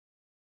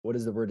What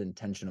does the word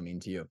intentional mean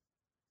to you?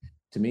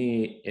 To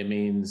me, it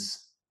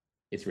means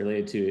it's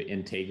related to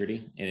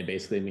integrity, and it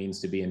basically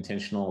means to be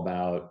intentional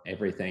about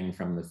everything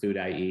from the food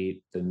I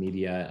eat, the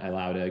media I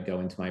allow to go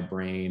into my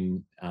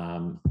brain,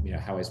 how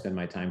I spend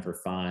my time for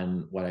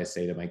fun, what I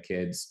say to my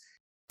kids.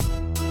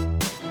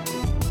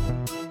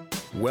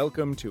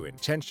 Welcome to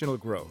Intentional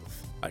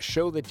Growth, a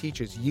show that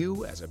teaches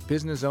you as a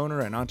business owner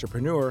and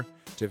entrepreneur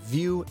to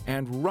view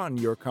and run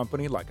your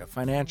company like a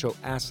financial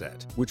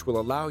asset, which will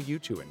allow you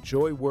to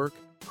enjoy work,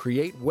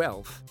 create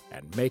wealth,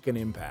 and make an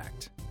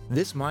impact.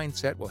 This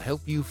mindset will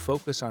help you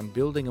focus on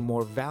building a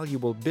more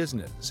valuable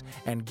business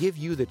and give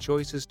you the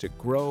choices to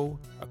grow,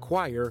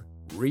 acquire,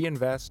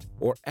 reinvest,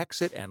 or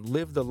exit and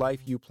live the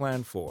life you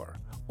plan for,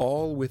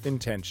 all with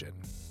intention.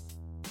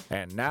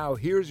 And now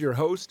here's your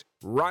host,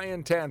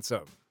 Ryan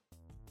Tansom.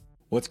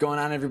 What's going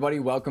on, everybody?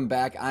 Welcome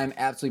back. I'm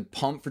absolutely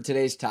pumped for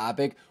today's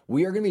topic.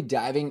 We are going to be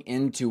diving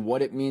into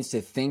what it means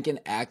to think and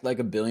act like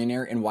a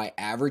billionaire and why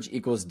average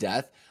equals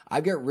death.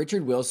 I've got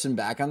Richard Wilson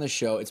back on the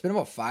show. It's been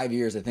about 5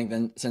 years, I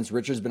think, since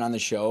Richard's been on the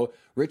show.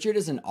 Richard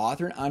is an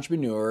author and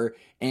entrepreneur,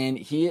 and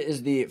he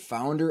is the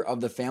founder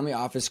of the Family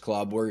Office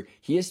Club, where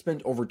he has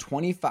spent over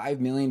 $25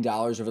 million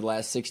over the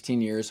last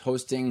 16 years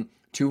hosting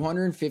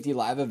 250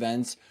 live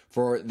events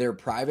for their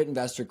private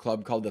investor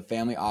club called the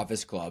Family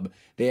Office Club.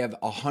 They have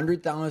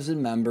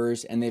 100,000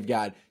 members and they've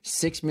got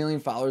 6 million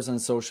followers on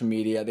social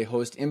media. They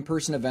host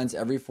in-person events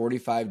every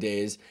 45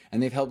 days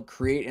and they've helped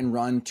create and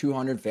run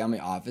 200 family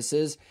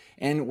offices.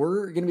 And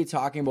we're going to be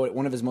talking about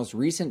one of his most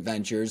recent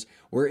ventures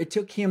where it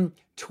took him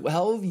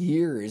 12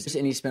 years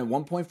and he spent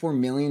 $1.4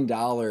 million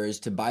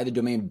to buy the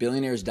domain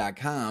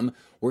billionaires.com,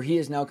 where he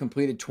has now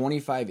completed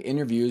 25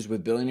 interviews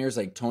with billionaires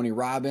like Tony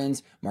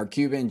Robbins, Mark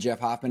Cuban, Jeff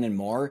Hoffman, and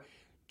more.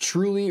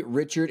 Truly,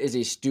 Richard is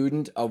a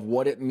student of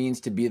what it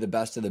means to be the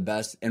best of the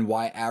best and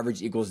why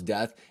average equals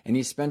death. And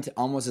he spent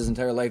almost his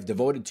entire life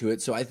devoted to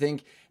it. So I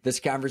think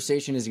this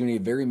conversation is going to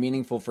be very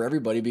meaningful for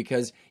everybody,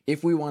 because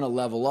if we want to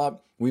level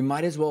up, we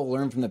might as well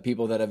learn from the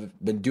people that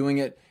have been doing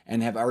it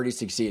and have already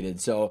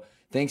succeeded. So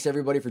thanks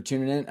everybody for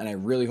tuning in. And I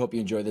really hope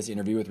you enjoy this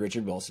interview with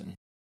Richard Wilson.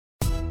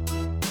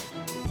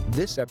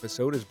 This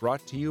episode is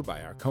brought to you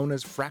by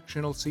Arcona's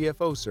Fractional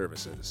CFO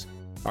Services.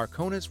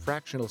 Arcona's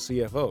Fractional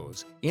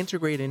CFOs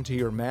integrate into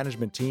your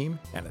management team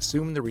and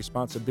assume the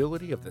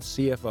responsibility of the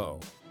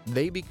CFO.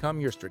 They become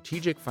your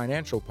strategic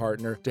financial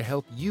partner to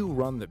help you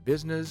run the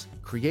business,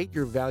 create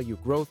your value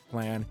growth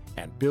plan,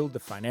 and build the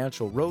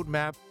financial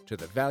roadmap to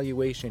the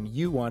valuation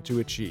you want to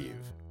achieve.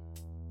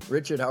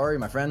 Richard, how are you,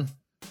 my friend?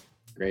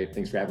 Great.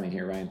 Thanks for having me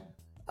here, Ryan.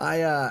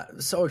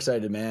 So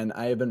excited, man.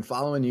 I have been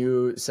following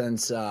you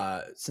since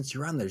you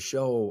were on the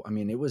show. I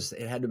mean, it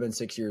had to have been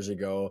 6 years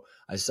ago.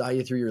 I saw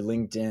you through your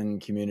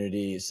LinkedIn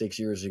community 6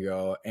 years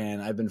ago,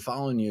 and I've been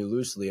following you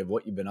loosely of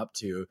what you've been up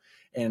to.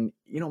 And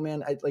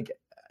man,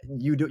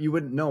 you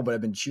wouldn't know, but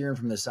I've been cheering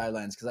from the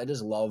sidelines because I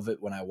just love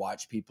it when I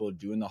watch people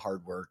doing the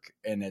hard work,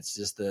 and it's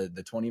just the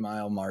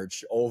 20-mile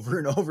march over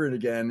and over and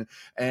again.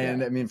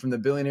 And yeah. I mean, from the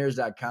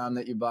billionaires.com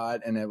that you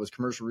bought, and it was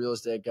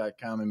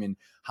commercialrealestate.com. I mean,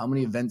 how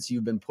many events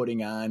you've been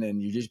putting on,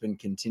 and you've just been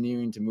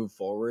continuing to move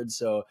forward.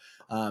 So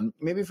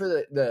maybe for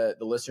the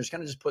listeners,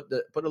 kind of just put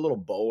a little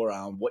bow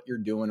around what you're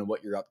doing and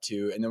what you're up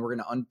to, and then we're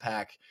going to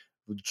unpack.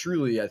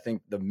 Truly, I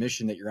think the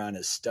mission that you're on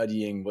is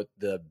studying what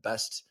the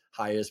best,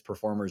 highest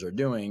performers are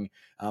doing.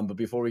 But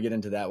before we get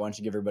into that, why don't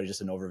you give everybody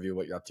just an overview of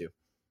what you're up to?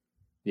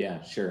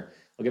 Yeah, sure.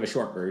 I'll give a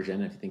short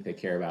version. If you think they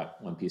care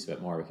about one piece of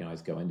it more, we can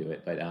always go into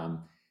it. But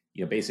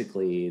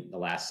basically the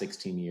last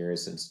 16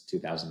 years since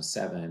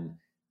 2007,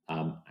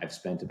 I've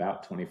spent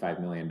about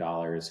 $25 million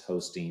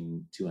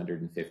hosting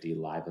 250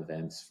 live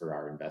events for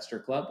our investor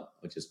club,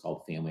 which is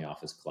called Family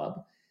Office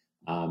Club.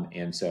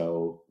 And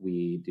so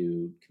we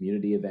do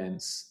community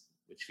events,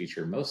 which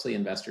feature mostly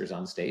investors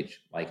on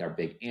stage, like our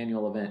big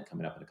annual event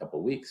coming up in a couple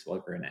of weeks.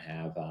 Well, we're going to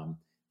have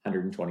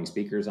 120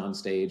 speakers on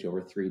stage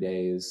over 3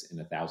 days and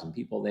 1,000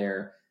 people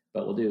there.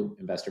 But we'll do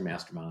investor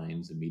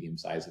masterminds and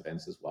medium-sized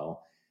events as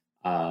well.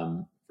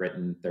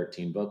 Written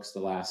 13 books the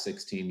last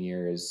 16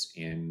 years,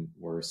 and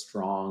we're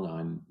strong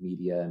on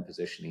media and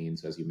positioning.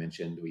 So as you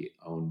mentioned, we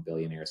own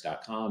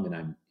Billionaires.com, and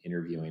I'm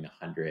interviewing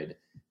 100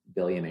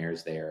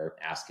 billionaires there,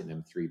 asking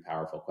them 3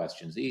 powerful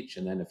questions each.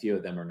 And then a few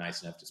of them are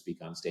nice enough to speak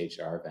on stage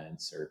at our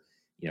events or,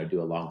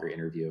 do a longer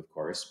interview, of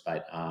course.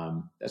 But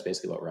that's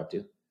basically what we're up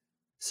to.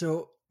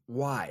 So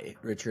why,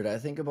 Richard? I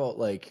think about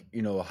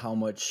how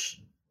much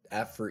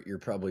effort you're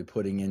probably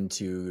putting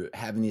into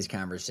having these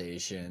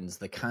conversations,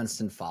 the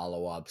constant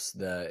follow-ups,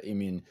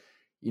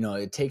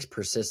 it takes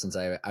persistence,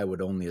 I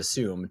would only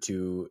assume,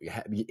 to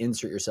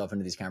insert yourself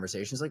into these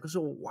conversations.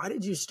 So why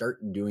did you start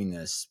doing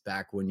this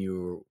back when you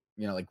were,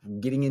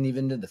 getting in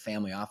even to the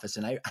family office?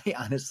 And I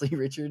honestly,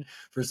 Richard,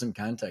 for some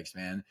context,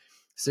 man,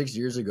 6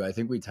 years ago, I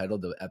think we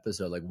titled the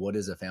episode, what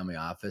is a family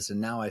office? And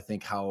now I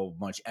think how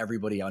much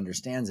everybody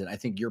understands it. I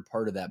think you're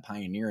part of that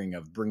pioneering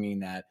of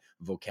bringing that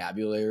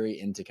vocabulary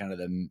into kind of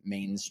the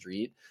main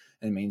street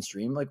and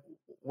mainstream.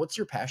 What's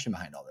your passion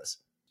behind all this?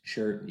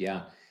 Sure.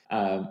 Yeah.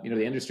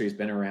 The industry has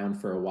been around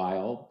for a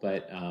while,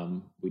 but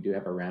we do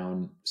have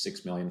around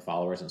 6 million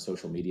followers on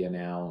social media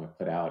now, and we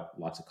put out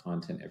lots of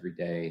content every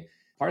day.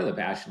 Part of the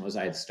passion was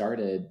I had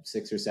started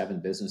 6 or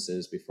 7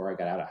 businesses before I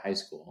got out of high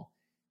school.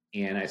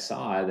 And I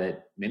saw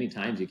that many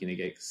times you can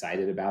get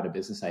excited about a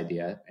business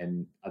idea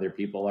and other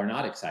people are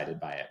not excited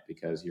by it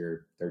because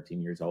you're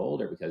 13 years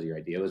old or because your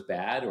idea was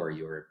bad or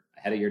you were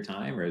ahead of your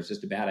time or it's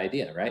just a bad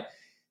idea, right?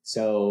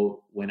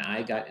 So when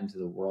I got into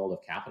the world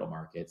of capital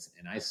markets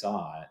and I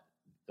saw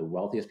the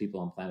wealthiest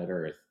people on planet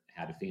Earth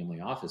had family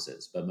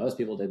offices, but most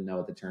people didn't know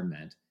what the term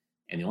meant.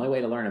 And the only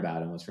way to learn about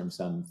them was from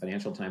some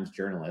Financial Times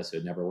journalist who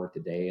had never worked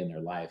a day in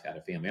their life at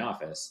a family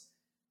office.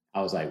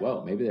 I was like,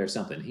 whoa, maybe there's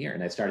something here.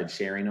 And I started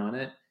sharing on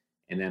it.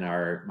 And then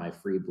my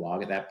free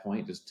blog at that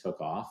point just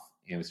took off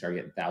and we started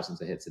getting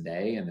thousands of hits a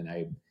day. And then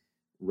I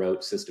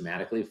wrote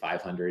systematically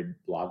 500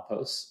 blog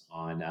posts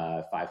on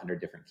 500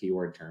 different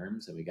keyword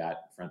terms. And we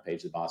got front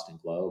page of the Boston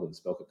Globe and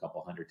spoke a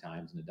couple hundred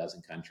times in a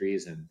dozen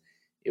countries. And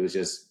it was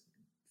just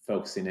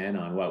focusing in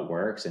on what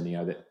works. And,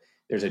 that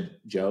there's a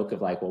joke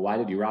of like, well, why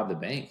did you rob the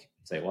bank?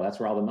 It's like, well, that's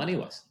where all the money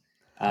was.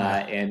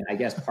 And I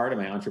guess part of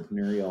my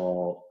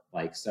entrepreneurial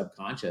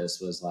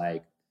subconscious was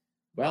like,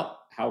 well,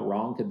 how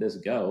wrong could this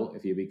go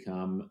if you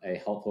become a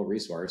helpful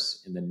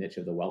resource in the niche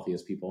of the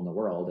wealthiest people in the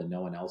world and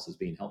no one else is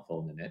being helpful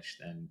in the niche?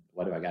 Then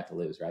what do I got to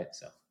lose, right?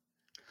 So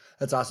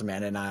that's awesome,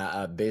 man.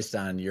 And based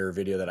on your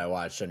video that I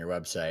watched on your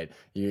website,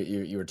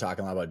 you were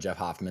talking a lot about Jeff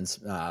Hoffman's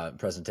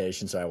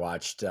presentation. So I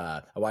watched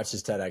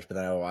his TEDx, but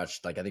then I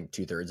watched I think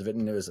 2/3 of it,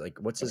 and it was like,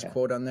 what's his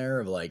quote on there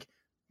of like,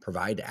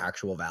 provide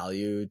actual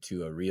value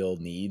to a real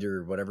need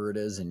or whatever it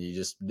is. And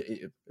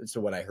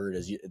so what I heard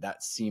is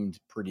that seemed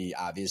pretty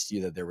obvious to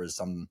you that there was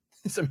some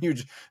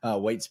huge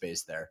white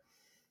space there.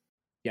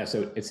 Yeah.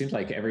 So it seems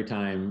like every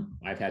time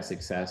I've had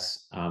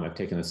success, I've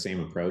taken the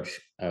same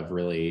approach of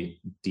really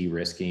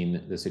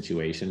de-risking the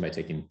situation by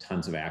taking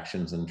tons of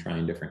actions and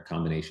trying different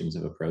combinations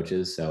of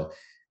approaches. So,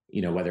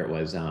 whether it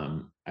was,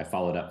 I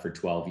followed up for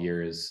 12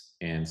 years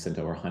and sent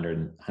over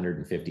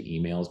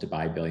 150 emails to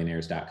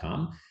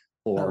buybillionaires.com.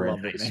 Or I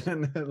love it,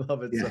 man. I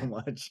love it so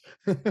much.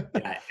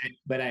 Yeah,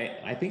 but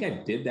I think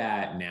I did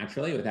that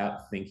naturally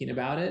without thinking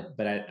about it.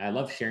 But I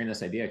love sharing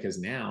this idea because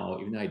now,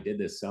 even though I did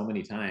this so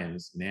many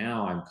times,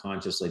 now I'm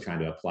consciously trying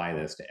to apply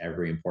this to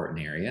every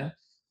important area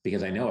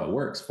because I know it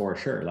works for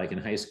sure. Like in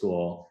high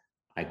school,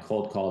 I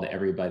cold called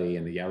everybody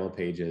in the yellow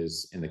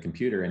pages in the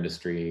computer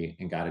industry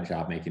and got a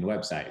job making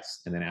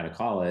websites. And then out of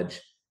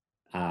college,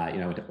 I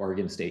went to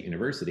Oregon State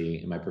University,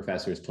 and my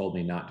professors told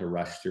me not to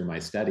rush through my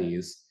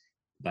studies.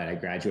 But I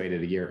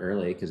graduated a year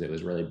early because it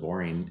was really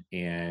boring.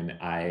 And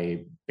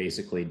I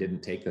basically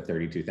didn't take the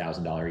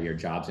 $32,000 a year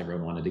jobs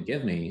everyone wanted to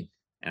give me.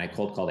 And I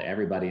cold called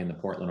everybody in the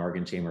Portland,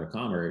 Oregon Chamber of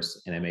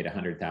Commerce. And I made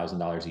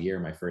 $100,000 a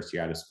year my first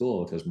year out of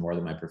school, which was more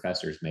than my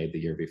professors made the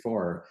year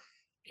before.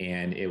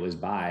 And it was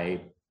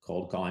by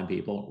cold calling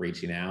people,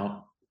 reaching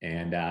out.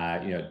 And,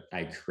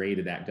 I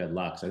created that good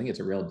luck. So I think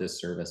it's a real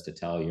disservice to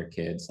tell your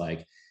kids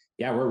like,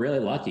 yeah, we're really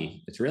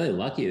lucky. It's really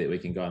lucky that we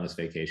can go on this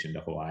vacation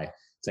to Hawaii.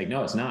 It's like,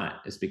 no, it's not.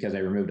 It's because I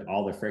removed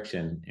all the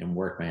friction and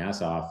worked my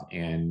ass off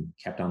and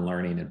kept on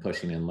learning and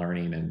pushing and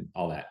learning and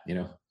all that,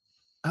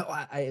 Oh,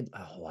 I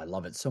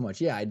love it so much.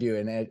 Yeah, I do.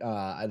 And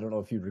I don't know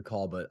if you'd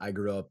recall, but I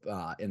grew up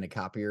in the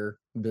copier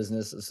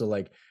business. So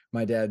like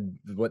my dad,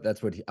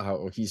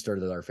 how he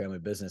started our family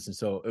business. And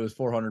so it was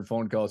 400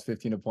 phone calls,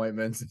 15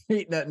 appointments,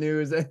 8 net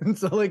news. And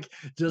so like,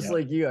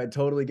 like you, I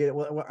totally get it.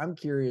 What I'm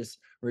curious,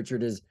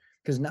 Richard, is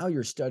because now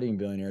you're studying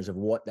billionaires of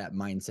what that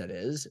mindset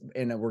is.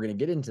 And we're going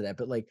to get into that.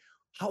 But like,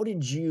 how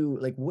did you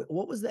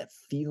what was that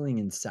feeling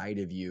inside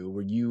of you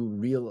where you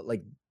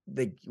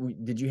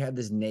did you have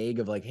this nag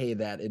of like, hey,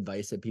 that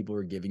advice that people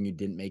were giving you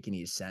didn't make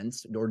any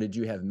sense? Or did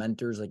you have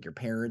mentors like your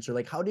parents? Or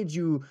like, how did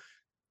you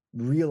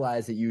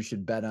realize that you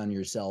should bet on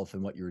yourself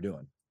and what you were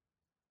doing?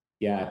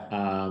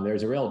 Yeah,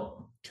 there's a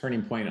real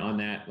turning point on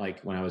that,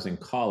 like when I was in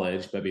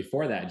college. But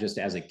before that, just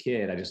as a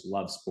kid, I just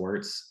loved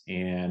sports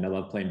and I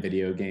loved playing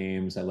video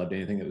games. I loved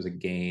anything that was a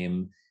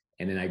game.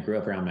 And then I grew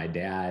up around my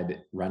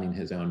dad running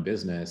his own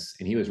business,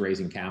 and he was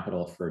raising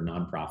capital for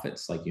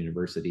nonprofits like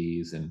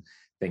universities and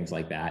things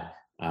like that,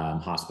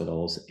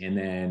 hospitals. And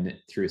then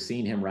through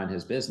seeing him run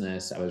his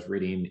business, I was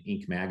reading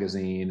Inc.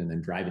 magazine and then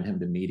driving him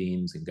to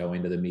meetings and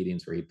going to the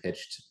meetings where he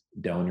pitched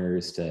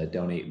donors to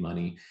donate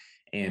money.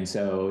 And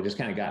so just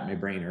kind of got my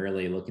brain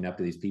early looking up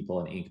to these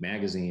people in Inc.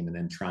 magazine and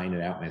then trying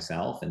it out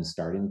myself and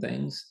starting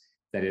things.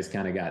 That has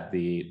kind of got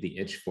the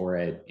itch for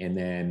it. And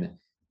then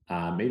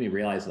made me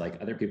realize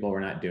like other people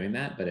were not doing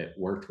that, but it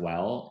worked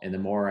well. And the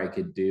more I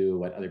could do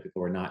what other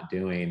people were not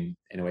doing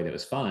in a way that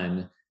was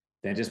fun,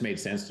 then it just made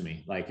sense to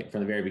me. Like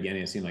from the very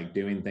beginning, it seemed like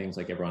doing things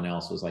like everyone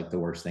else was like the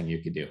worst thing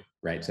you could do.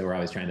 Right. So we're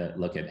always trying to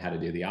look at how to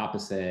do the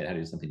opposite, how to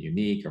do something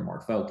unique or more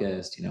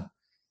focused,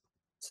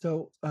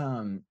 So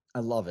I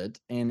love it.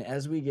 And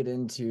as we get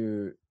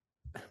into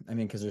I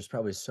mean, because there's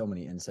probably so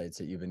many insights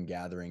that you've been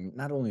gathering,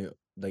 not only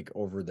like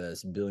over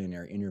this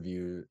billionaire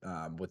interview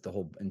with the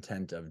whole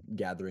intent of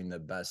gathering the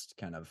best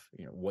kind of,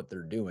 what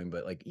they're doing,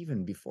 but like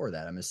even before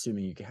that, I'm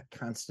assuming you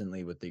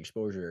constantly with the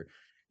exposure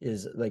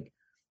is like,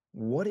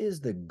 what is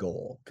the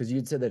goal? Because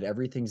you'd said that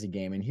everything's a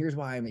game. And here's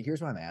why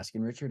I'm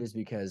asking, Richard, is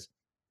because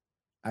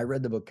I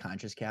read the book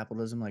Conscious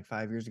Capitalism like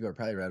 5 years ago. I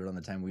probably read it on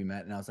the time we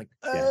met. And I was like,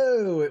 Yeah,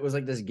 oh, it was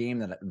like this game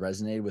that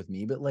resonated with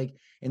me. But like,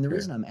 and the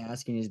reason sure. I'm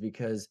asking is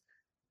because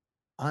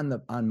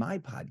on my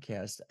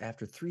podcast,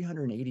 after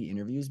 380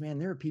 interviews, man,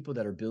 there are people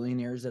that are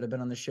billionaires that have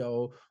been on the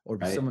show, or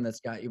Right. someone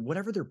that's got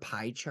whatever their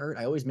pie chart.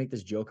 I always make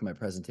this joke in my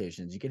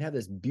presentations. You can have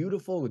this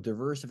beautiful,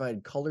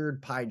 diversified,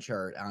 colored pie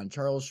chart on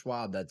Charles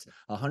Schwab that's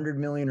 100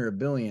 million or a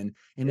billion.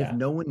 And if Yeah.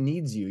 no one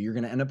needs you, you're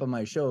going to end up on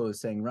my show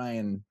saying,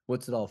 Ryan,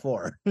 what's it all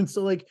for? And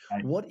so, like,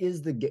 Right. what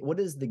is the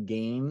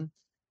game,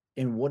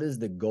 and what is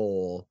the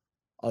goal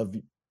of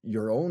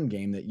your own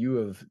game that you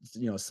have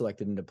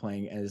selected into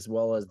playing, as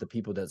well as the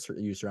people that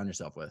you surround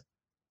yourself with?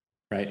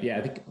 Right. Yeah.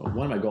 I think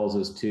one of my goals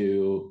is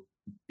to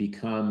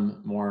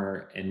become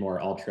more and more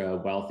ultra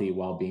wealthy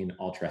while being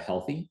ultra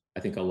healthy.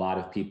 I think a lot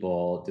of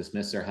people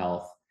dismiss their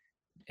health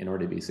in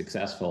order to be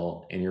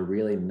successful, and you're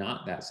really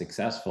not that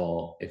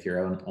successful if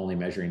your only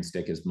measuring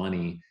stick is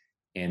money,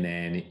 and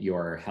then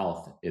your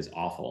health is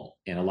awful.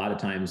 And a lot of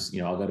times,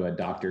 I'll go to a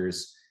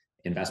doctor's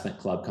investment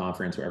club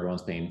conference where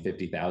everyone's paying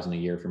 50,000 a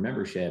year for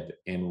membership,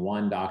 and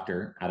one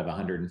doctor out of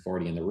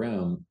 140 in the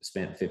room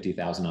spent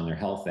 50,000 on their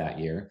health that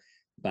year.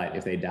 But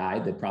if they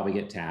died, they'd probably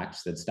get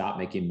taxed, they'd stop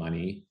making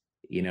money.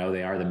 They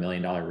are the $1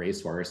 million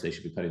racehorse they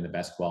should be putting the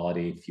best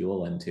quality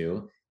fuel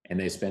into, and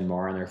they spend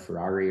more on their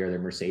Ferrari or their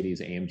Mercedes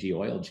AMG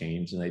oil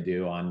change than they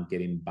do on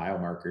getting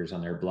biomarkers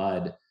on their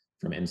blood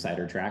from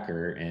Insider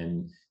Tracker,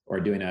 and or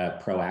doing a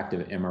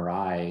proactive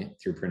MRI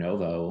through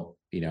Pronovo,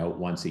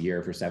 once a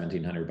year for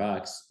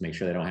 $1,700, make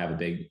sure they don't have a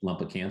big lump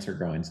of cancer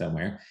growing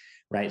somewhere,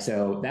 right?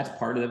 So that's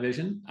part of the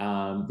vision.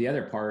 The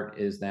other part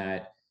is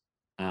that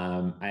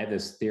I have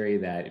this theory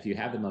that if you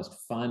have the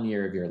most fun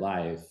year of your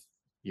life,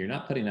 you're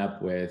not putting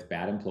up with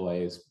bad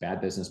employees, bad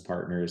business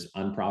partners,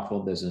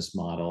 unprofitable business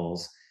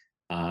models,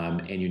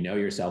 and you know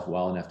yourself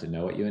well enough to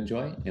know what you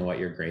enjoy and what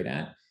you're great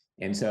at.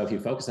 And so if you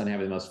focus on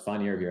having the most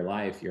fun year of your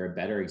life, you're a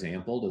better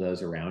example to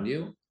those around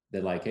you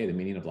that, like, hey, the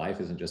meaning of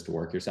life isn't just to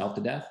work yourself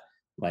to death.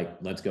 Like,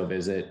 let's go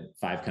visit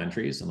 5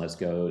 countries, and let's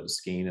go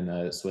skiing in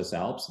the Swiss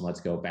Alps, and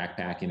let's go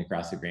backpacking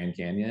across the Grand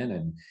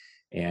Canyon,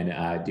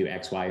 and do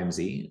X, Y, and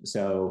Z.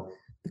 So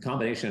the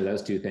combination of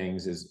those two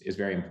things is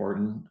very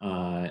important.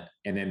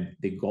 And then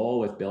the goal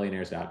with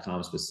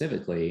billionaires.com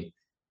specifically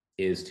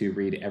is to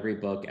read every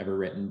book ever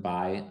written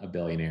by a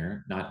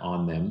billionaire, not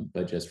on them,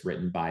 but just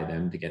written by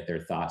them, to get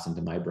their thoughts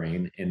into my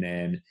brain, and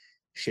then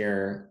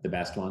share the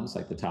best ones,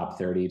 like the top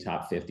 30,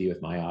 top 50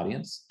 with my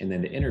audience, and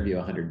then to interview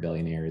 100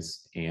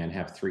 billionaires and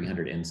have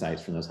 300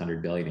 insights from those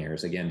 100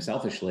 billionaires. Again,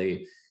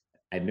 selfishly,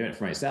 I'd do it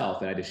for myself,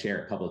 but I just share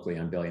it publicly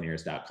on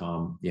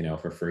billionaires.com,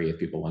 for free if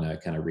people want to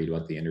kind of read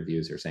what the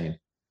interviews are saying.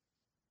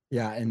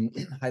 Yeah, and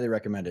highly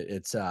recommend it.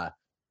 It's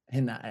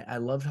and I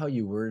love how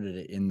you worded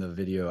it in the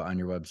video on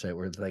your website,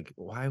 where it's like,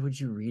 why would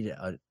you read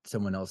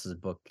someone else's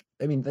book?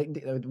 I mean,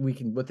 we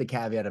can, with the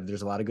caveat of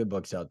there's a lot of good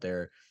books out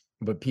there,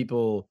 but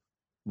people,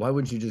 why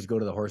wouldn't you just go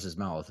to the horse's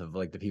mouth of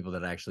like the people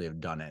that actually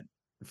have done it,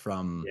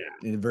 from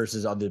Yeah.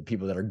 versus other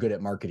people that are good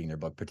at marketing their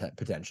book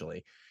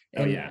potentially.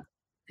 Oh, And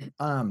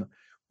yeah.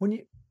 when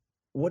you,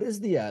 what is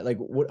the like,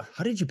 what,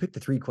 how did you pick the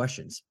 3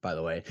 questions, by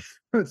the way?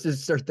 Let's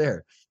just start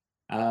there.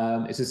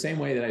 It's the same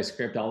way that I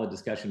script all the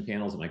discussion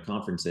panels at my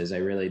conferences. I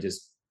really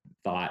just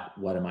thought,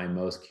 what am I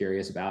most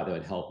curious about that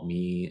would help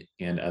me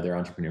and other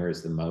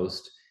entrepreneurs the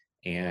most?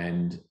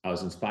 And I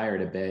was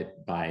inspired a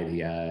bit by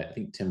I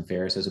think Tim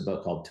Ferriss has a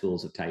book called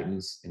Tools of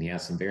Titans, and he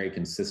asks some very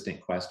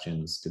consistent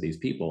questions to these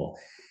people.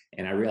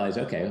 And I realized,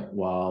 okay,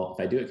 well,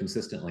 if I do it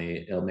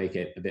consistently, it'll make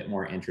it a bit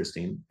more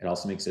interesting. It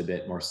also makes it a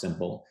bit more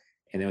simple.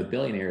 And then with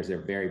billionaires,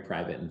 they're very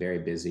private and very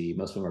busy.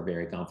 Most of them are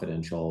very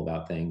confidential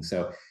about things.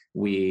 So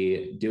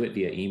we do it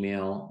via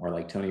email, or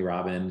like Tony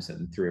Robbins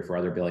and 3 or 4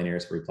 other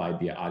billionaires replied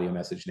via audio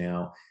message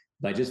now,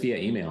 but just via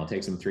email. It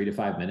takes them 3 to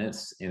 5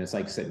 minutes. And it's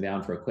like sitting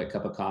down for a quick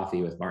cup of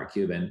coffee with Mark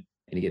Cuban, and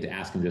you get to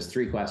ask him just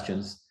 3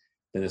 questions.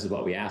 Then this is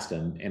what we asked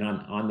him. And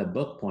on the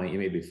book point you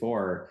made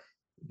before,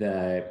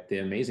 the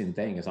amazing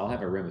thing is I'll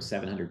have a room of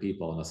 700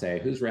 people, and I'll say,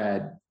 who's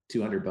read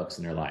 200 books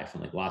in their life?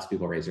 And like, lots of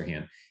people raise their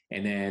hand.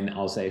 And then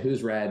I'll say,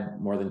 who's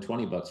read more than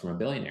 20 books from a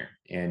billionaire?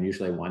 And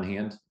usually one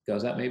hand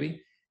goes up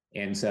maybe.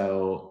 And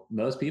so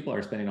most people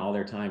are spending all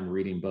their time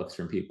reading books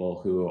from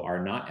people who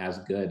are not as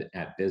good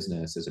at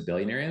business as a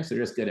billionaire is. They're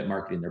just good at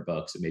marketing their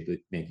books and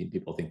maybe making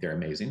people think they're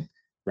amazing,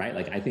 right?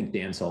 Like, I think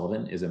Dan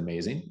Sullivan is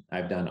amazing.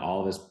 I've done all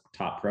of his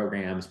top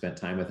programs, spent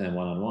time with him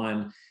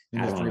one-on-one.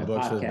 And the 3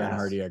 books with Ben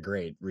Hardy are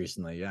great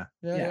recently.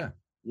 Yeah.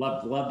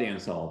 Love Dan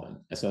Sullivan.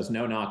 So it's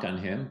no knock on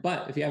him.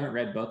 But if you haven't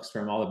read books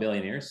from all the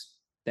billionaires,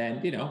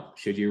 then,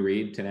 should you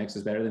read 10X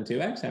is better than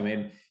 2X? I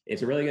mean,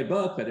 it's a really good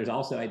book, but there's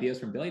also ideas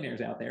from billionaires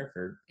out there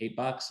for $8,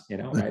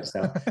 right?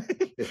 So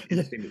it's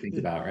interesting to think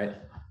about, right?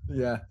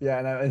 Yeah, yeah,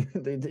 and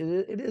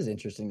it is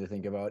interesting to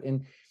think about,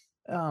 and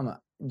um,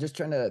 just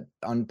trying to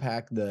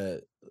unpack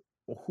the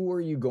who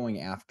are you going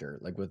after,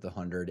 like with the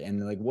 100,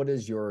 and like what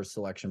is your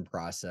selection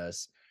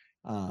process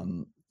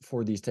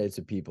for these types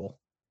of people?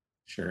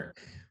 Sure.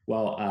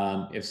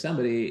 Well, if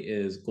somebody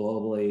is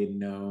globally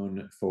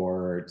known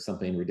for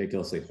something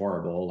ridiculously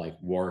horrible, like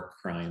war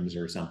crimes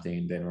or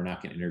something, then we're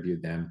not going to interview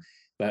them.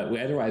 But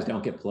we otherwise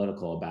don't get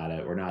political about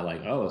it. We're not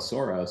like, oh,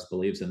 Soros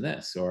believes in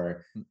this,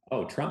 or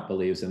oh, Trump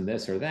believes in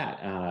this or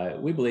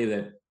that. We believe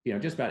that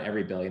just about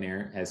every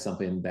billionaire has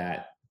something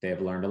that they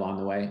have learned along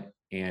the way,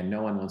 and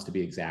no one wants to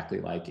be exactly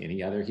like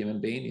any other human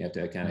being. You have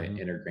to kind of Mm-hmm.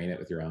 integrate it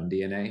with your own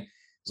DNA.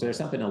 So Love there's it.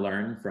 something to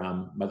learn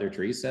from Mother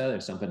Teresa.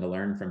 There's something to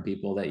learn from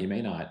people that you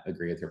may not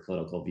agree with their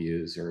political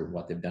views or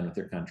what they've done with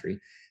their country.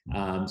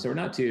 So we're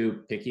not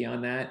too picky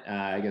on that.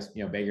 I guess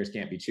beggars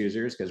can't be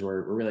choosers, because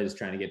we're really just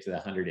trying to get to the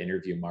 100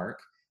 interview mark,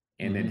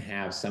 and then Mm-hmm.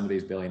 have some of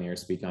these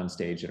billionaires speak on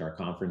stage at our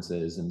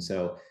conferences. And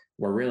so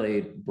we're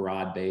really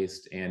broad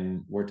based,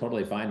 and we're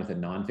totally fine with a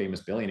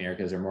non-famous billionaire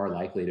because they're more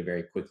likely to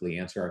very quickly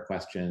answer our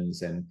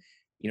questions. And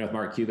with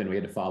Mark Cuban, we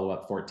had to follow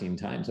up 14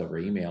 times over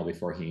email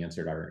before he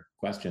answered our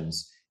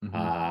questions.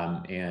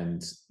 Mm-hmm.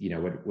 And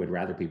would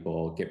rather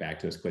people get back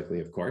to us quickly,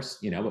 of course,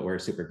 but we're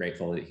super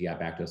grateful that he got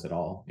back to us at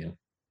all.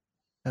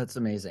 That's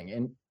amazing.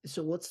 And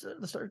so let's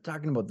start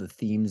talking about the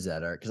themes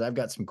that are, because I've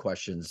got some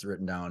questions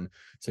written down.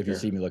 So if you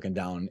see Sure. me looking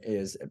down,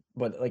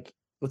 but like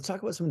let's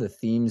talk about some of the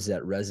themes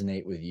that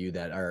resonate with you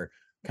that are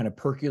kind of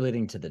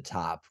percolating to the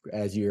top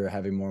as you're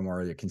having more and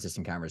more of the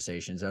consistent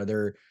conversations. Are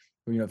there,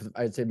 if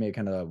I'd say maybe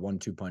kind of a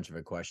 1-2 punch of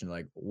a question,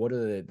 like what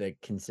are the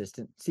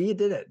consistent? See, you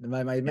did it. My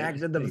Yeah, Mac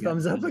did the there you go.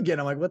 thumbs up again.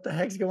 I'm like, what the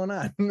heck's going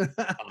on?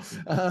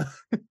 Awesome. uh,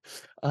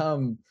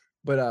 um,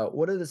 but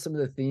what are some of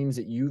the themes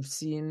that you've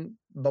seen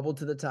bubble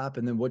to the top,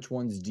 and then which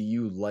ones do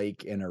you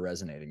like and are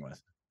resonating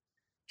with?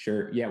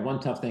 Sure. Yeah. One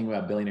tough thing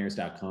about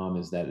billionaires.com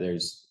is that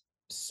there's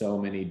so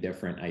many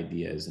different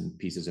ideas and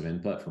pieces of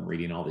input from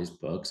reading all these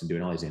books and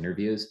doing all these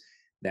interviews,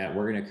 that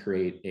we're going to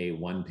create a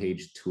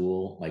one-page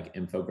tool, like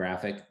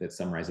infographic, that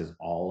summarizes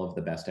all of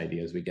the best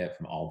ideas we get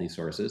from all these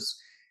sources.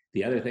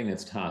 The other thing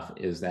that's tough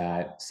is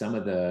that some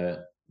of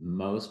the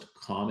most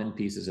common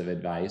pieces of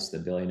advice the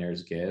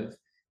billionaires give,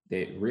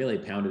 they really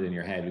pound it in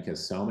your head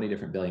because so many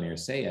different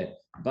billionaires say it.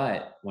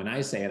 But when I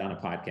say it on a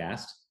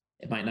podcast,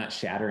 it might not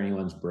shatter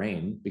anyone's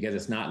brain, because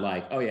it's not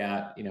like, oh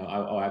yeah,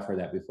 I've heard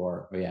that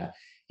before. Oh yeah,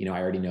 I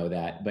already know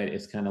that. But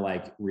it's kind of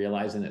like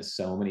realizing that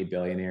so many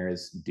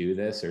billionaires do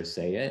this or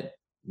say it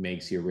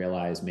makes you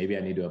realize, maybe I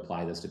need to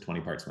apply this to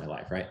 20 parts of my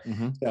life, right? Mhm,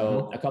 mhm.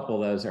 So a couple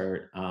of those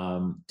are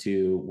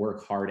to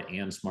work hard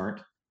and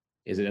smart.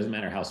 It doesn't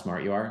matter how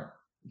smart you are.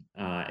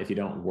 If you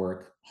don't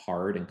work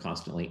hard and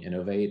constantly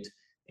innovate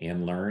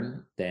and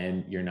learn,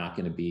 then you're not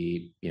going to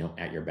be,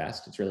 at your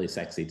best. It's really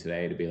sexy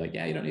today to be like,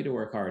 yeah, you don't need to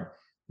work hard,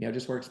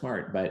 just work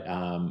smart, but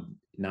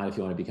not if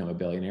you want to become a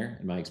billionaire,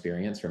 in my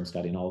experience from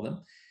studying all of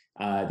them.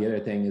 The other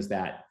thing is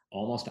that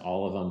almost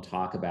all of them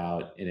talk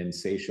about an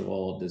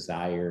insatiable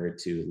desire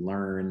to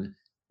learn,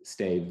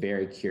 stay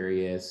very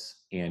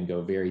curious, and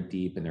go very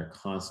deep. And they're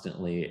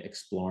constantly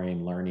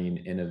exploring, learning,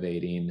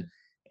 innovating.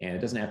 And it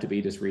doesn't have to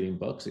be just reading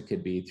books. It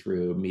could be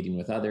through meeting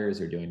with others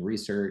or doing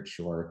research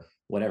or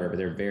whatever, but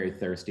they're very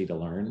thirsty to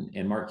learn.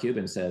 And Mark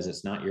Cuban says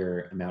it's not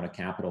your amount of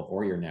capital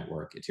or your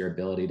network, it's your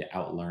ability to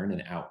outlearn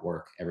and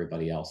outwork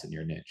everybody else in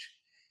your niche.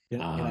 Can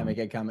I make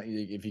Um, a comment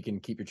if you can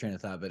keep your train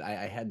of thought? But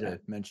I had yeah, to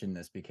mention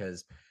this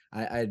because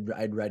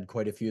I'd read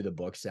quite a few of the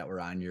books that were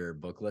on your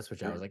book list,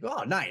 which I was sure. like,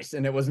 oh, nice,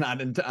 and it was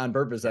not on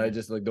purpose. I Yeah,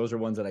 just like those are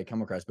ones that I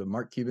come across. But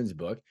Mark Cuban's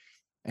book,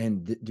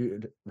 and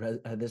dude,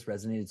 this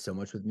resonated so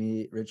much with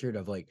me, Richard.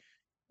 Of like,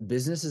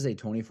 business is a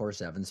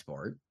 24/7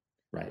 sport.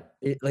 right.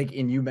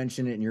 And you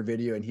mentioned it in your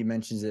video, and he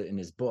mentions it in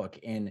his book,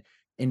 and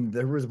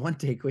there was one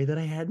takeaway that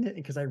I had in it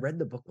because I read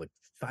the book like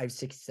 5,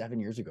 6, 7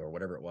 years ago or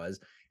whatever it was,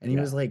 and he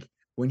Yeah, was like,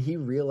 when he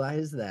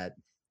realized that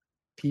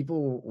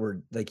people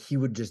were like, he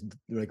would just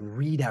like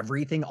read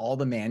everything, all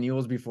the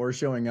manuals before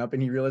showing up,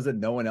 and he realized that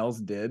no one else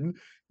did. And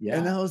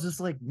yeah. I was just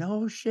like,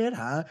 no shit,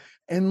 huh?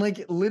 And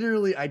like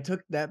literally, I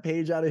took that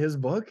page out of his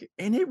book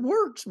and it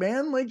works,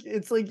 man. Like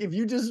it's like if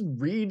you just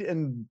read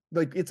and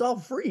like it's all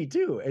free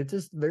too. It's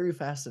just very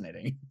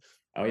fascinating.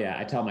 Oh yeah,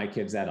 I tell my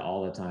kids that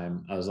all the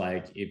time. I was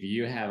like, if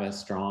you have a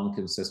strong,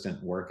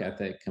 consistent work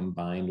ethic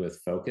combined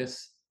with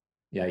focus,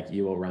 like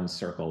you will run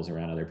circles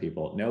around other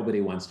people.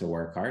 Nobody wants to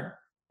work hard.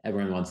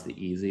 Everyone wants the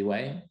easy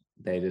way.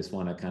 They just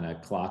want to kind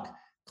of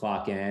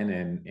clock in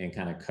and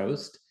kind of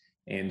coast.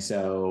 And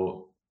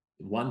so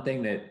one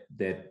thing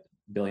that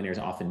billionaires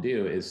often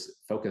do is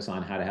focus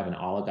on how to have an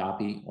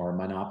oligopoly or a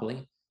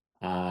monopoly.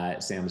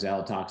 Sam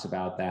Zell talks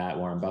about that.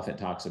 Warren Buffett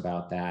talks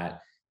about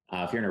that.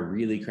 If you're in a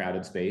really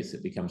crowded space,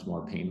 it becomes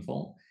more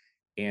painful.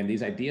 And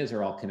these ideas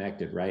are all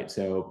connected, right?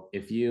 So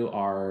if you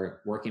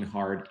are working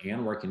hard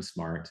and working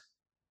smart,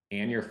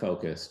 and you're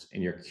focused,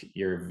 and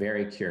you're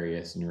very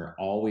curious, and you're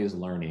always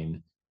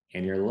learning,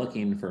 and you're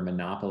looking for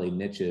monopoly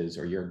niches,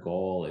 or your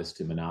goal is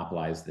to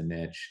monopolize the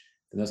niche,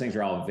 then those things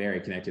are all very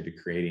connected to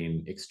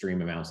creating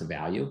extreme amounts of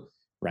value.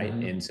 right?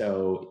 Mm-hmm. And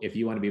so if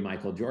you want to be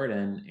Michael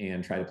Jordan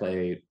and try to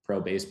play pro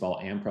baseball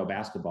and pro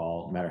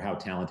basketball, no matter how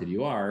talented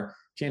you are,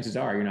 chances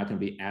are you're not going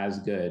to be as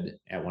good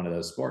at one of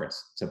those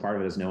sports. So part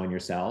of it is knowing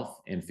yourself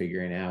and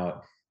figuring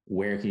out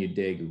where can you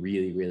dig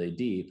really, really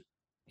deep,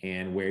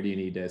 and where do you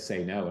need to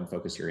say no and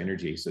focus your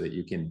energy so that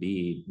you can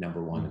be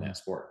number one in Mm-hmm. that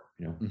sport,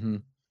 you know? Mm-hmm.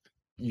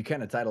 You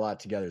kind of tied a lot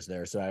together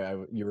there.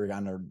 So you were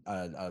on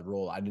a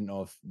roll. I didn't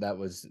know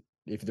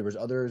if there was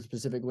other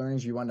specific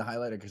learnings you wanted to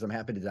highlight, because I'm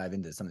happy to dive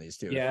into some of these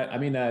too. Yeah, I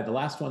mean, the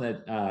last one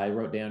that I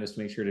wrote down just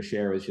to make sure to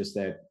share was just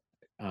that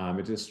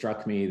it just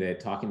struck me that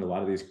talking to a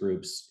lot of these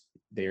groups,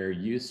 they're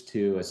used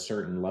to a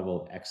certain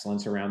level of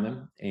excellence around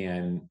them.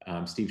 And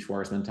Steve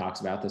Schwarzman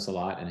talks about this a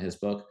lot in his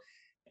book.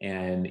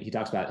 And he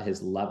talks about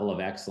his level of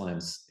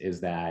excellence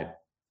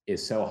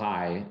is so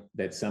high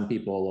that some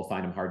people will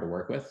find him hard to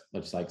work with,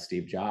 just like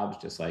Steve Jobs,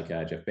 just like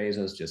Jeff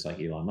Bezos, just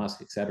like Elon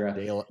Musk, et cetera.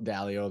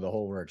 Dalio, the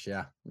whole works.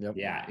 Yeah. Yep.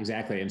 Yeah,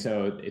 exactly. And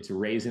so it's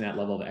raising that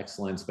level of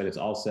excellence, but it's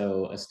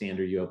also a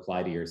standard you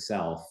apply to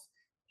yourself.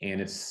 And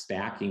it's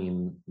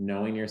stacking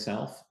knowing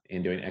yourself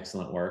and doing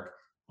excellent work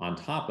on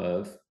top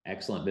of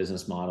excellent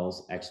business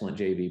models, excellent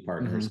JV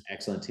partners, Mm-hmm.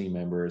 excellent team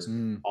members.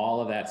 Mm.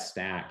 All of that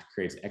stacked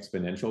creates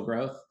exponential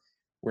growth.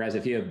 Whereas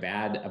if you have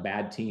a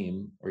bad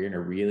team, or you're in a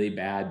really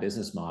bad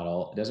business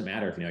model, it doesn't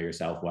matter if you know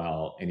yourself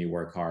well and you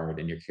work hard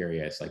and you're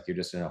curious, like you're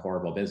just in a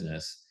horrible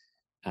business.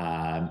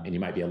 And you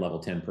might be a level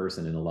 10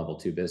 person in a level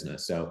 2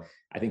 business. So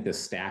I think the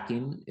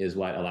stacking is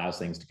what allows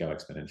things to go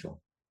exponential.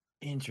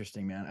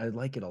 Interesting, man. I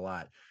like it a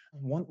lot.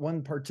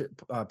 One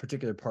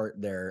particular part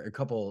there, a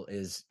couple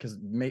is because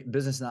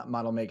business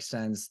model makes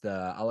sense.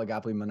 The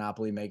oligopoly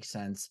monopoly makes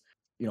sense.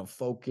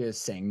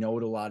 Focus, saying no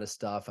to a lot of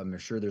stuff. I'm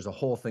sure there's a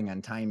whole thing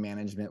on time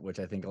management, which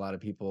I think a lot of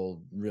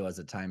people realize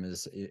that time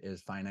is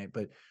finite.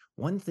 But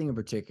one thing in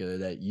particular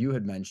that you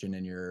had mentioned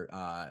in your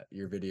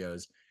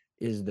videos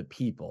is the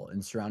people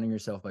and surrounding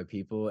yourself by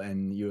people.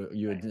 And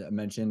you had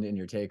mentioned in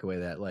your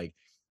takeaway that like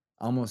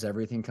almost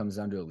everything comes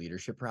down to a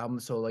leadership problem.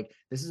 So like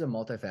this is a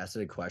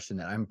multifaceted question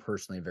that I'm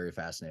personally very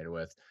fascinated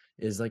with,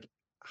 is like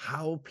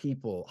how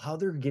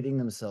they're getting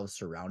themselves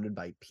surrounded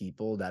by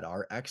people that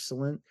are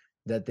excellent,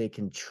 that they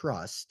can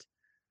trust,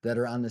 that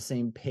are on the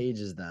same page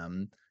as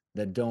them,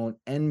 that don't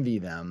envy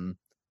them,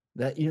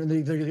 that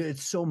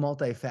it's so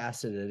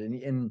multifaceted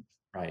and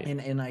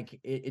Right. like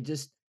it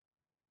just,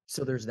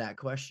 so there's that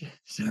question.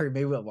 Sorry,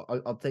 maybe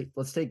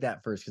let's take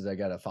that first because I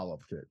got a follow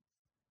up to it.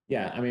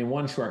 Yeah, I mean,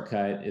 one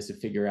shortcut is to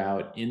figure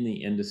out in the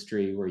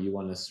industry where you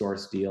want to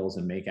source deals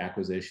and make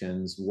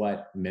acquisitions,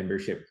 what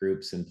membership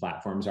groups and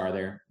platforms are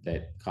there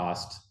that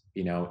cost,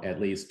 at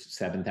least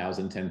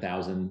 7,000,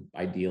 10,000,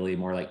 ideally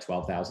more like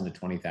 12,000 to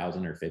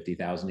 20,000 or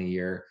 50,000 a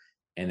year.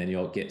 And then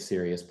you'll get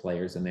serious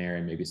players in there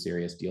and maybe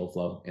serious deal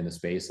flow in the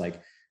space.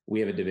 Like we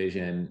have a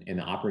division in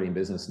the operating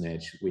business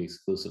niche. We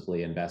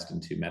exclusively invest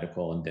into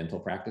medical and dental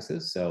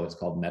practices. So it's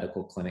called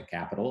Medical Clinic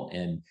Capital.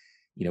 And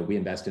we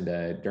invest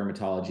into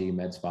dermatology,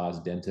 med spas,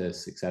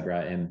 dentists, et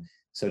cetera. And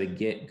so to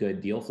get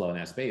good deal flow in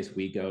that space,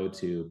 we go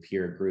to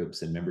peer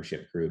groups and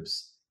membership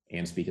groups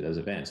and speak at those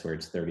events where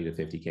it's 30 to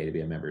 50K to be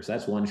a member. So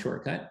that's one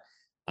shortcut.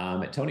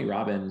 Tony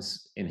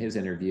Robbins, in his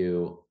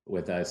interview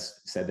with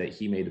us, said that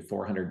he made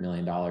 $400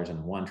 million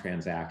in one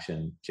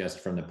transaction just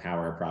from the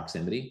power of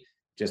proximity,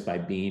 just by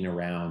being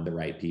around the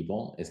right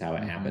people is how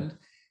it happened.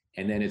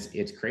 And then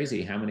it's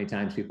crazy how many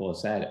times people have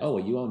said, oh,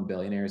 well, you own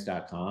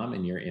billionaires.com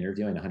and you're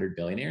interviewing 100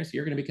 billionaires,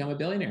 you're going to become a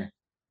billionaire,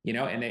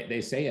 and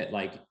they say it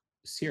like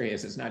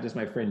serious. It's not just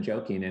my friend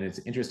joking. And it's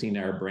interesting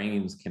that our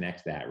brains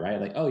connect that, right?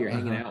 Like, oh, you're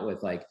hanging out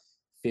with like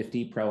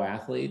 50 pro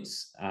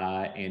athletes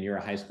and you're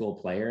a high school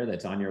player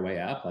that's on your way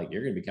up, like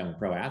you're going to become a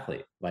pro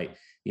athlete. Like,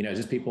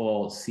 just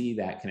people see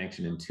that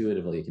connection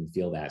intuitively, you can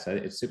feel that. So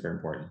it's super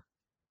important.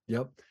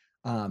 Yep.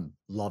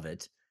 Love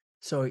it.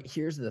 So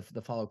here's the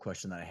follow-up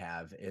question that I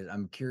have is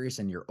I'm curious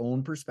in your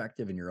own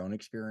perspective and your own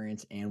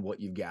experience and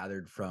what you've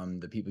gathered from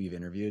the people you've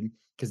interviewed,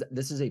 because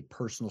this is a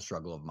personal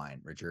struggle of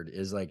mine, Richard,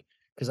 is like,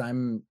 because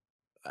I'm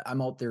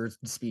out there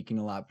speaking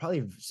a lot,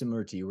 probably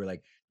similar to you, where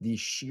like the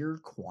sheer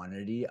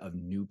quantity of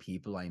new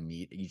people I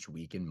meet each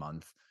week and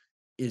month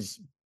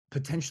is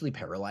potentially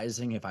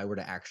paralyzing if I were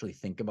to actually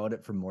think about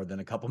it for more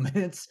than a couple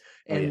minutes.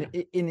 And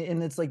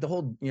and it's like the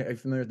whole, are you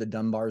familiar with the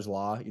Dunbar's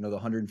law, the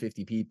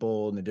 150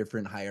 people and the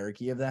different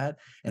hierarchy of that.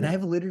 And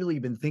I've literally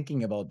been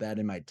thinking about that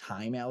in my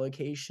time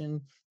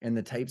allocation and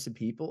the types of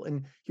people.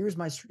 And here's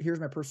my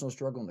personal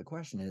struggle. And the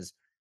question is,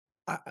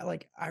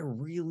 I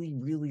really,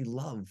 really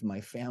love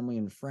my family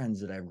and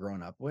friends that I've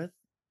grown up with.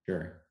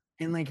 Sure.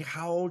 And like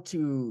how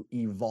to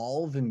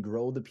evolve and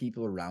grow the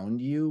people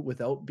around you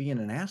without being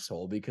an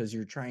asshole because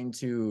you're trying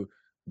to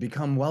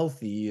become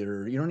wealthy,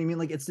 or you know what I mean?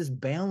 Like it's this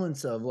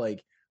balance of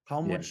like how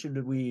much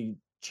should we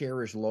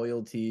cherish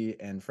loyalty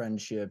and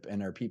friendship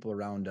and our people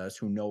around us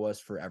who know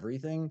us for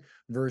everything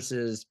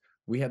versus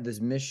we have this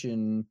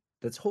mission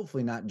that's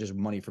hopefully not just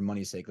money for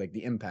money's sake, like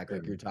the impact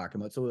like you're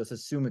talking about. So let's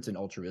assume it's an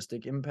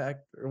altruistic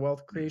impact or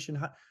wealth creation.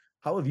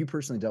 How have you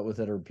personally dealt with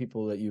it, or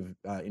people that you've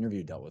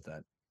interviewed dealt with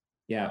that?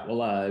 Yeah.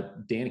 Well,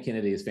 Dan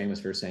Kennedy is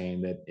famous for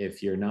saying that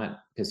if you're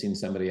not pissing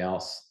somebody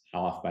else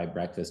off by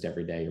breakfast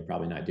every day, you're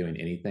probably not doing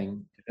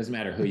anything. It doesn't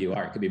matter who you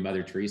are. It could be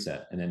Mother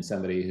Teresa, and then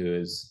somebody who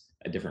is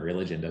a different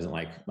religion doesn't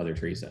like Mother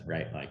Teresa,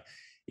 right? Like,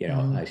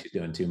 Mhm. she's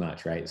doing too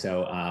much, right?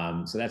 So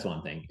that's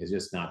one thing, is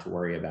just not to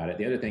worry about it.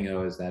 The other thing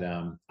though is that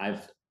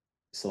I've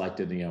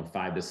selected,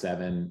 5 to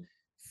 7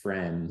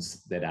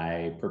 friends that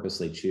I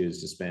purposely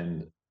choose to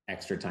spend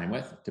extra time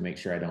with to make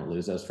sure I don't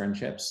lose those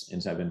friendships.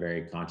 And so I've been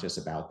very conscious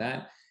about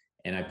that.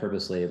 And I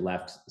purposely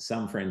left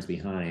some friends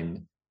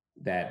behind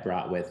that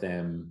brought with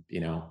them,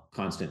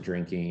 constant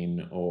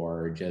drinking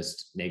or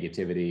just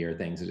negativity or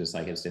things that just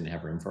like I just didn't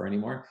have room for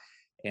anymore.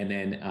 And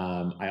then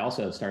I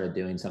also have started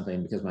doing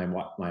something because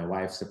my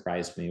wife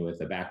surprised me with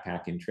a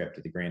backpacking trip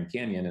to the Grand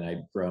Canyon, and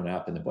I'd grown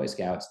up in the Boy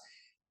Scouts,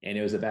 and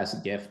it was the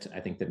best gift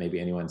I think that maybe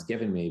anyone's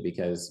given me,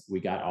 because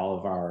we got all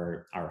of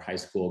our high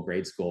school,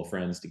 grade school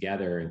friends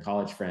together and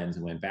college friends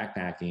and went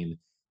backpacking.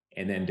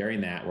 And then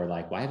during that, we're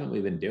like, why haven't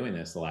we been doing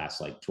this the last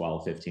like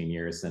 12, 15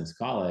 years since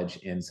college?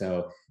 And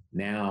so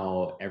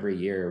now every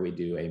year we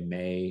do a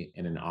May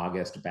and an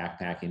August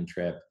backpacking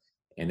trip.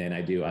 And then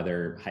I do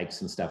other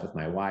hikes and stuff with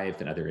my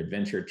wife and other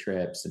adventure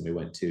trips. And we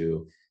went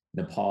to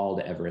Nepal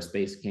to Everest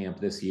Base Camp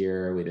this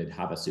year. We did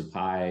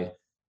Havasupai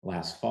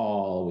last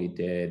fall. We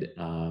did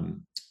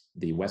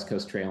the West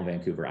Coast Trail in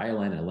Vancouver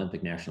Island and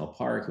Olympic National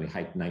Park. We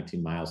hiked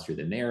 19 miles through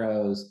the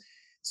Narrows.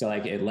 So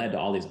like it led to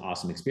all these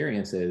awesome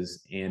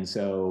experiences. And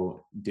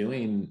so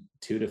doing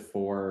 2 to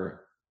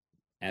 4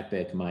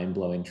 epic,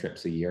 mind-blowing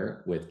trips a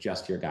year with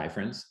just your guy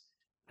friends,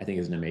 I think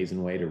is an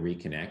amazing way to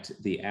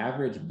reconnect. The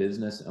average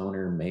business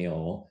owner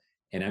male,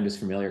 and I'm just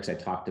familiar because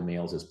I talk to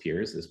males as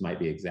peers, this might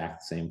be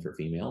exact same for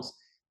females,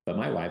 but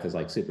my wife is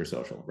like super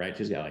social, right?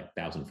 She's got like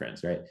 1,000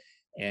 friends, right?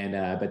 And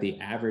but the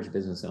average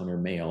business owner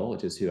male,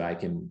 which is who I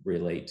can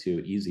relate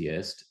to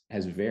easiest,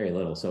 has very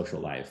little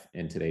social life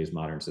in today's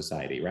modern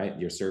society, right?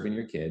 You're serving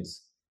your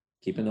kids,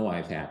 keeping the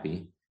wife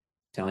happy,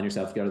 telling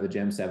yourself to go to the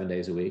gym 7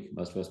 days a week.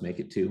 Most of us make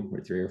it 2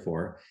 or 3 or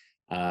 4.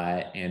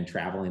 And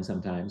traveling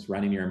sometimes,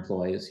 running your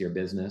employees, your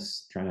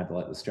business, trying not to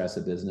let the stress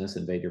of business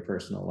invade your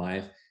personal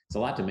life. It's a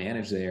lot to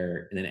manage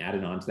there. And then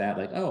added on to that,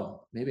 like,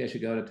 oh, maybe I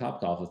should go to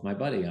Topgolf with my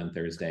buddy on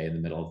Thursday in the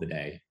middle of the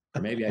day.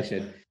 Or maybe I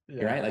should,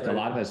 Yeah, right? Like a right.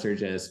 lot of us are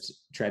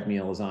just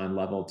treadmills on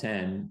level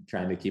 10,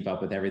 trying to keep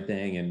up with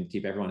everything and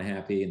keep everyone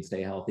happy and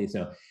stay healthy.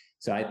 So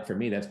for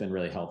me, that's been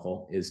really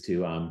helpful, is to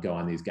go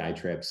on these guy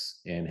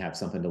trips and have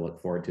something to look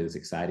forward to that's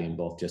exciting,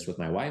 both just with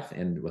my wife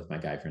and with my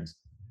guy friends.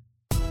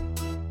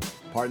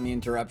 Pardon the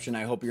interruption.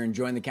 I hope you're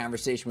enjoying the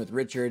conversation with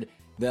Richard.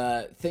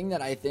 The thing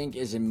that I think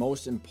is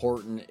most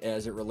important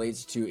as it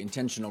relates to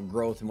intentional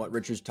growth and what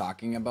Richard's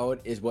talking about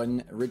is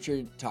when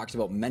Richard talks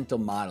about mental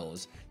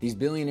models. These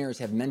billionaires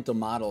have mental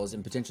models,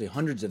 and potentially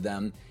hundreds of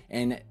them,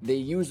 and they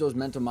use those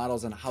mental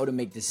models on how to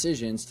make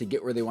decisions to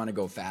get where they want to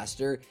go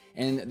faster.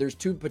 And there's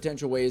 2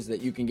 potential ways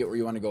that you can get where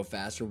you want to go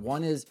faster.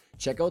 One is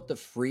check out the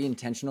free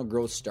intentional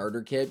growth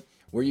starter kit,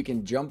 where you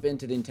can jump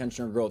into the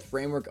intentional growth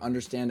framework,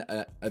 understand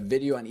a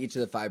video on each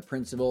of the 5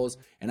 principles,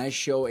 and I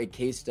show a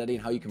case study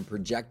on how you can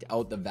project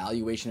out the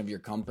valuation of your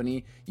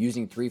company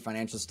using 3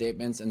 financial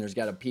statements, and there's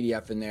got a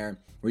PDF in there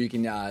where you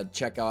can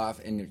check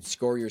off and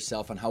score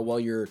yourself on how well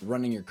you're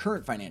running your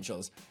current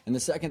financials. And the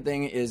second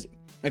thing is,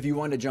 if you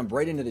want to jump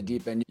right into the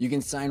deep end, you can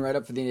sign right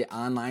up for the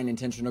online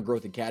Intentional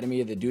Growth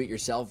Academy, the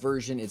do-it-yourself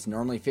version. It's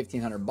normally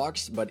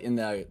 $1,500, but in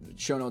the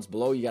show notes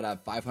below, you got a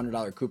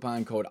 $500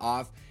 coupon code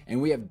off.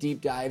 And we have deep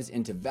dives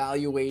into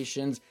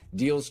valuations,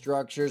 deal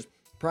structures,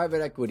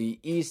 private equity,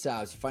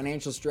 ESOPs,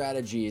 financial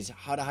strategies,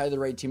 how to hire the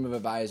right team of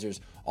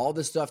advisors, all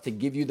the stuff to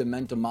give you the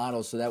mental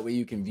model so that way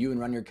you can view and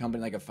run your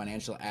company like a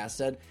financial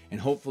asset and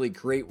hopefully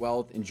create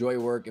wealth, enjoy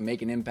work, and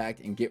make an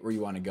impact and get where you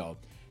want to go.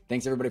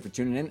 Thanks everybody for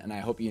tuning in, and I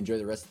hope you enjoy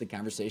the rest of the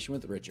conversation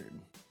with Richard.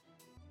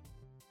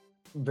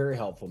 Very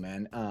helpful,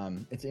 man.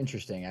 It's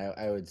interesting.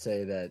 I would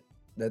say that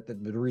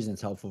the reason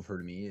it's helpful for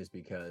me is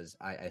because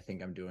I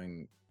think I'm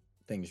doing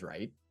things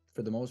right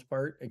for the most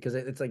part. Because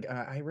it's like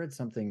I read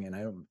something, and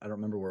I don't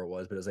remember where it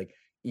was, but it was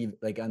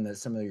like on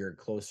some of your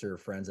closer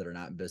friends that are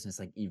not in business,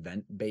 like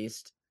event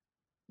based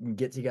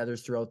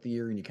get-togethers throughout the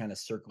year, and you kind of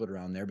circle it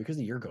around there because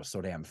the year goes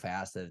so damn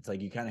fast that it's like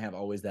you kind of have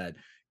always that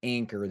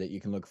anchor that you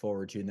can look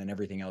forward to, and then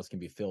everything else can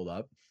be filled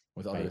up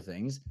with other Right.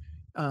 things.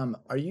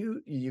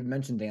 You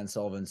mentioned Dan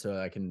Sullivan, so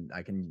I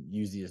can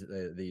use these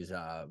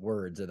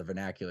words of the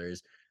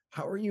vernaculars.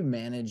 How are you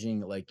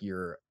managing like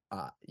your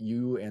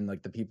you and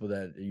like the people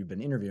that you've been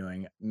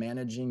interviewing,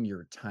 managing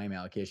your time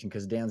allocation?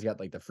 Because Dan's got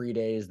like the free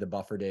days, the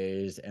buffer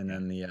days, and Yeah.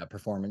 then the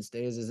performance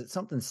days. Is it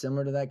something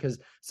similar to that? Because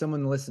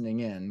someone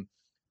listening in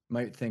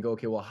might think,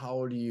 okay, well,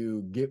 how do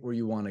you get where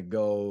you want to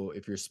go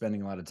if you're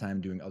spending a lot of time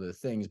doing other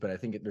things? But I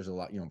think there's a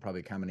lot, probably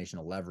a combination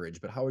of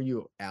leverage. But how are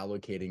you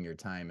allocating your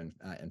time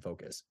and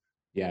focus?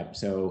 Yeah.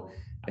 So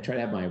I try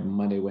to have my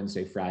Monday,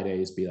 Wednesday,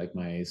 Fridays be like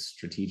my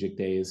strategic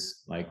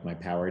days, like my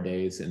power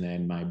days, and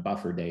then my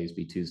buffer days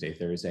be Tuesday,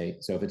 Thursday.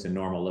 So if it's a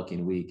normal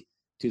looking week,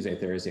 Tuesday,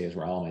 Thursday is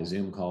where all my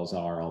Zoom calls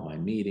are, all my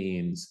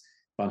meetings,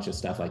 bunch of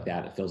stuff like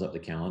that. It fills up the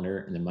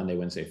calendar. And then Monday,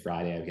 Wednesday,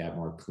 Friday, I've got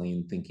more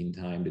clean thinking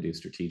time to do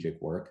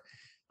strategic work.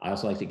 I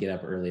also like to get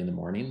up early in the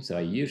morning. So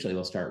I usually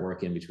will start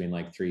working between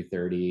like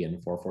 3:30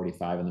 and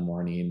 4:45 in the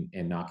morning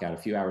and knock out a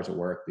few hours of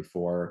work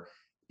before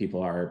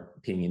people are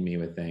pinging me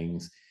with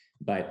things.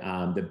 But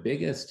the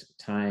biggest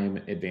time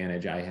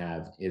advantage I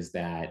have is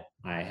that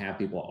I have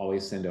people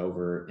always send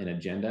over an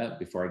agenda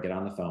before I get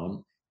on the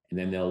phone. And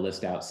then they'll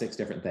list out 6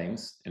 different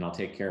things, and I'll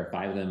take care of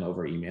 5 of them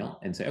over email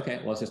and say, okay,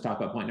 well, let's just talk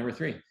about point number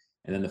 3.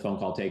 And then the phone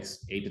call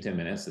takes 8 to 10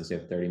 minutes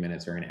instead of 30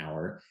 minutes or an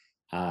hour.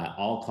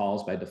 All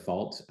calls by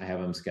default, I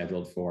have them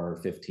scheduled for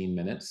 15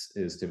 minutes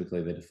is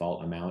typically the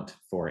default amount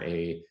for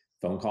a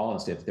phone call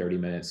instead of 30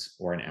 minutes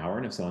or an hour.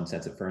 And if someone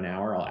sets it for an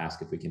hour, I'll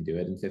ask if we can do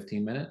it in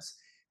 15 minutes.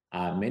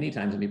 Many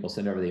times when people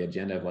send over the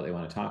agenda of what they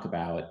want to talk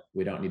about,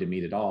 we don't need to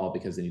meet at all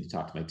because they need to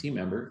talk to my team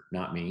member,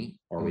 not me,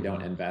 or we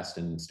don't invest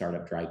in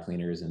startup dry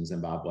cleaners in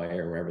Zimbabwe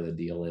or wherever the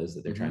deal is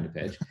that they're trying to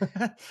pitch.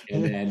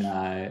 And then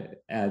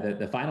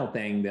the final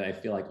thing that I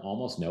feel like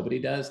almost nobody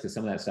does, because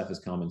some of that stuff is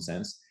common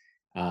sense,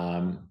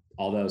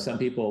 although some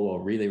people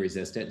will really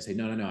resist it and say,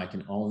 no, I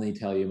can only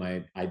tell you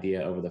my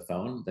idea over the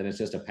phone, then it's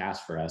just a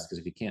pass for us, because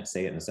if you can't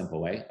say it in a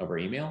simple way over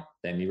email,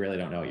 then you really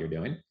don't know what you're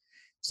doing.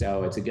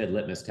 So it's a good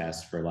litmus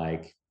test for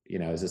like,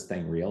 is this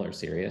thing real or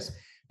serious?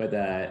 But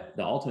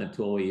the ultimate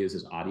tool we use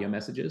is audio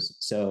messages.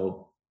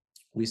 So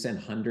we send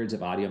hundreds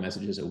of audio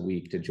messages a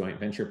week to joint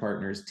venture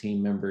partners,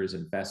 team members,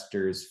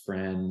 investors,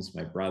 friends,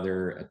 my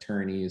brother,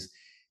 attorneys.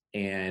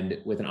 And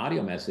with an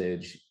audio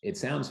message, it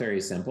sounds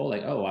very simple,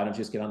 like, oh, why don't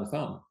you just get on the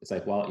phone? It's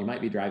like, well, you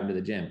might be driving to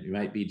the gym. You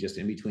might be just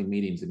in between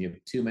meetings and you have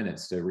 2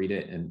 minutes to read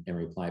it and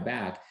reply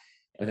back.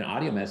 With an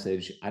audio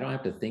message, I don't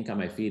have to think on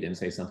my feet and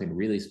say something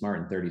really smart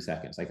in 30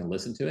 seconds. I can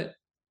listen to it,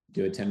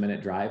 do a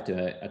 10-minute drive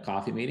to a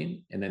coffee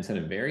meeting, and then send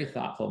a very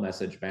thoughtful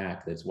message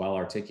back that's well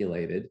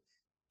articulated,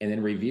 and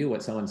then review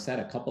what someone said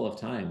a couple of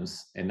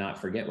times and not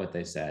forget what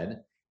they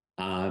said.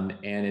 And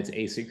it's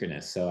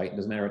asynchronous. So it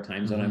doesn't matter what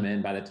time zone I'm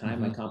in. By the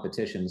time my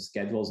competition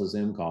schedules a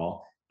Zoom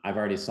call, I've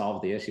already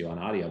solved the issue on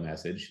audio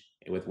message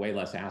with way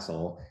less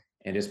hassle.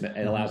 And just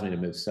it allows me to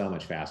move so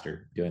much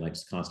faster doing like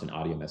just constant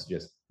audio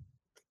messages.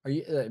 Are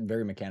you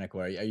very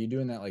mechanical? Are you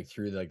doing that like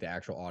through like the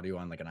actual audio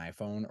on like an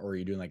iPhone, or are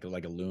you doing like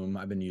a Loom?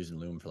 I've been using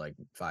Loom for like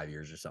 5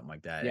 years or something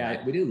like that.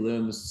 Yeah, we do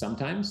Looms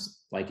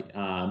sometimes, like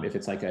if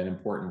it's like an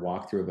important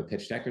walkthrough of a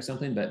pitch deck or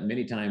something, but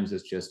many times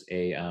it's just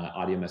a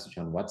audio message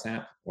on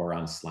WhatsApp or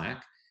on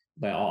Slack.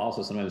 But I'll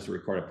also sometimes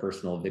record a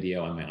personal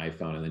video on my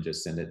iPhone and then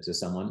just send it to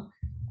someone.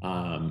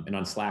 And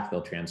on Slack,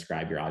 they'll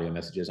transcribe your audio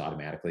messages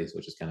automatically,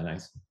 which is kind of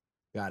nice.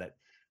 Got it.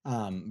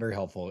 Very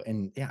helpful.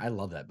 And yeah, I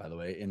love that, by the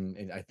way.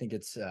 And I think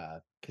it's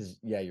because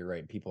you're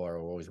right. People are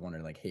always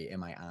wondering like, hey,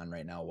 am I on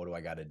right now? What do I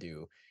got to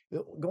do?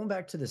 Going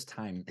back to this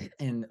time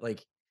and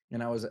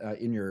I was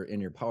in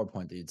your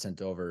PowerPoint that you'd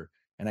sent over,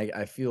 and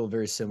I feel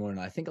very similar.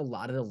 And I think a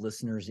lot of the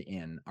listeners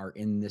are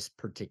in this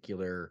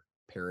particular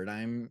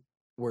paradigm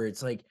where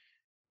it's like,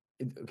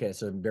 okay,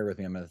 so bear with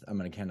me. I'm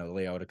gonna kind of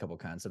lay out a couple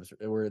concepts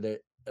where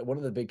one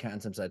of the big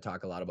concepts I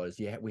talk a lot about is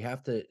we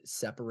have to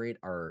separate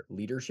our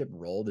leadership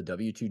role, the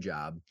W-2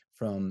 job,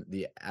 from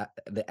the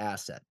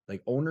asset.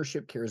 Like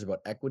ownership cares about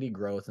equity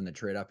growth and the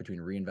trade-off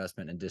between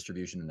reinvestment and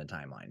distribution in the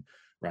timeline.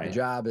 Right. The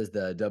job is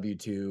the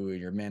W-2,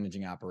 you're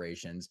managing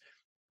operations.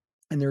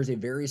 And there's a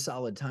very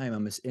solid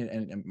time.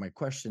 And my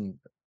question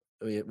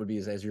it would be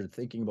is, as you're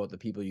thinking about the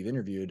people you've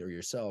interviewed or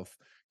yourself,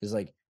 is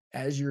like,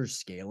 as you're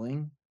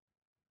scaling,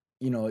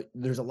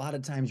 there's a lot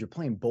of times you're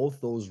playing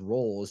both those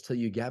roles till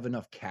you have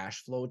enough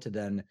cash flow to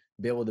then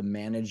be able to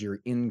manage your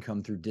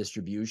income through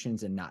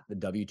distributions and not the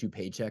W-2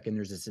 paycheck. And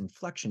there's this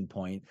inflection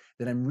point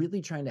that I'm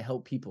really trying to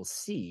help people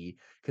see,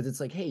 because it's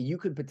like, hey, you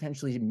could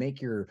potentially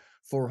make your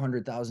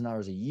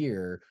 $400,000 a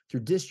year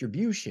through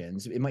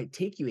distributions. It might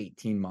take you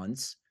 18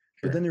 months,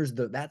 but then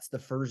that's the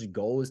first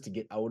goal, is to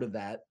get out of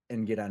that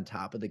and get on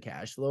top of the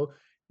cash flow.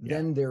 Yeah.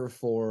 Then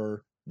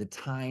therefore the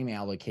time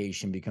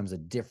allocation becomes a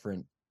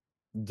different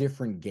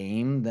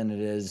game than it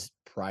is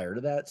prior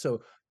to that.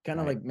 So kind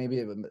of like maybe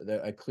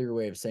a clear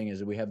way of saying is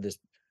that we have this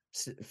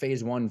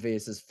phase 1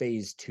 versus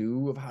phase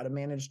 2 of how to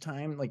manage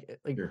time.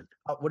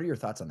 What are your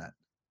thoughts on that?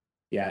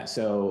 Yeah.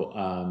 So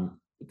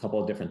a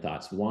couple of different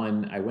thoughts.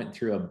 One, I went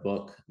through a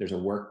book. There's a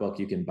workbook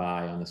you can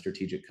buy on the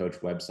Strategic Coach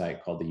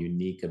website called the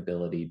Unique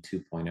Ability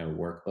 2.0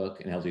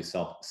 Workbook. It helps you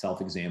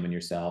self-examine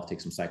yourself, take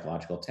some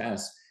psychological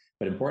tests,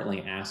 but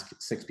importantly, ask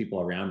 6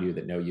 people around you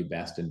that know you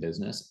best in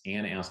business,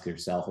 and ask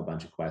yourself a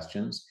bunch of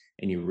questions.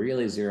 And you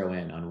really zero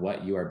in on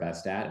what you are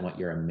best at and what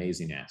you're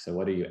amazing at. So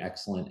what are you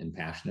excellent and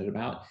passionate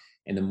about?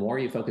 And the more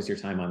you focus your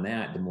time on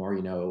that, the more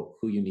you know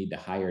who you need to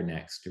hire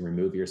next to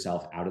remove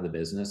yourself out of the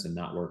business and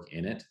not work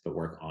in it, but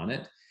work on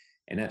it.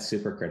 And that's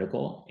super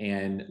critical.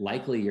 And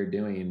likely you're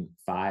doing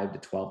 5 to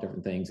 12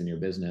 different things in your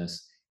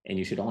business, and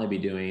you should only be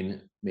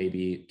doing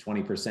maybe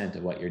 20%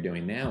 of what you're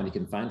doing now. And you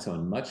can find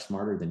someone much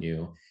smarter than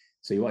you.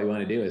 So what you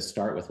want to do is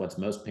start with what's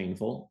most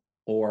painful,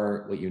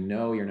 or what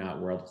you're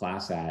not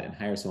world-class at, and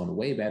hire someone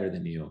way better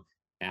than you,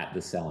 at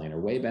the selling,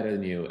 or way better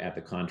than you at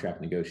the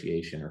contract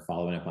negotiation or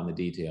following up on the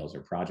details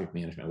or project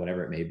management,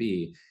 whatever it may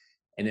be.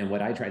 And then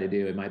what I try to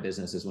do in my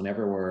business is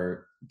whenever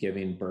we're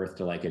giving birth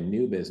to like a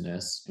new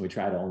business, we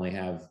try to only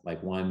have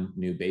like one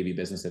new baby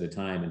business at a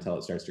time until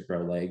it starts to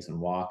grow legs and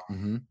walk.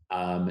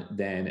 Mm-hmm.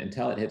 Then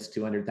until it hits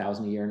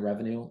 200,000 a year in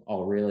revenue,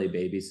 I'll really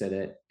babysit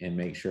it and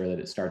make sure that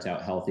it starts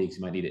out healthy, because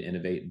you might need to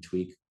innovate and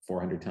tweak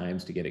 400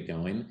 times to get it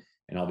going.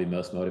 And I'll be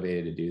most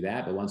motivated to do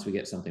that. But once we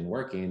get something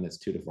working that's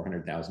 200,000 to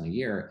 400,000 a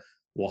year,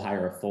 we'll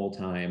hire a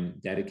full-time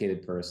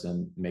dedicated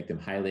person, make them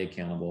highly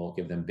accountable,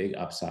 give them big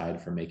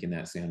upside for making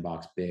that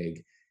sandbox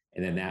big.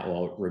 And then that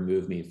will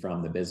remove me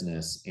from the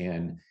business.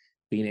 And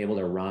being able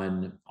to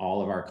run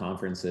all of our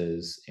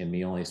conferences and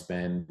me only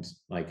spend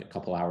like a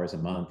couple hours a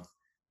month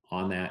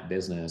on that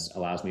business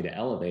allows me to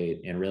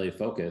elevate and really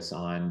focus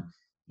on,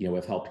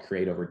 we've helped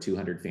create over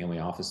 200 family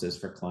offices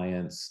for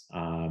clients.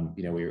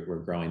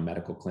 We're growing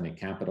Medical Clinic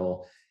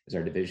Capital is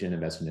our division,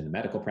 investing in the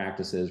medical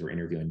practices. We're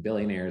interviewing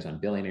billionaires on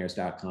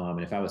billionaires.com.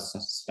 And if I was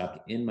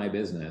stuck in my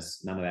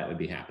business, none of that would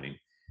be happening.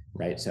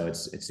 Right. So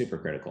it's super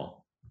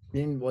critical.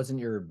 And wasn't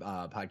your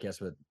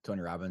podcast with Tony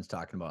Robbins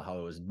talking about how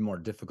it was more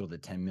difficult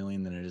at 10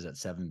 million than it is at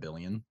 7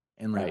 billion?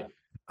 And like,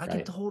 I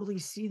can totally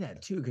see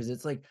that too. Cause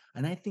it's like,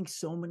 and I think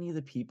so many of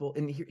the people,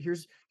 and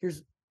here's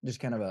just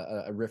kind of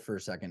a riff for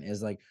a second,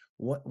 is like,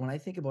 when I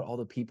think about all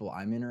the people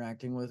I'm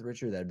interacting with,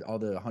 Richard, that all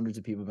the hundreds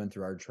of people have been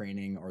through our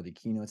training or the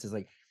keynotes, is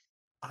like,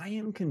 I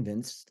am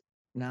convinced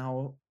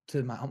now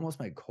to almost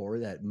my core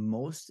that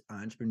most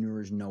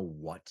entrepreneurs know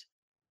what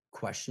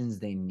questions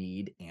they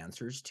need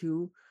answers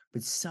to,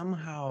 but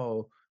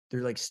somehow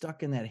they're like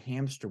stuck in that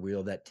hamster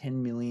wheel, that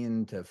 10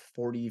 million to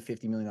 40,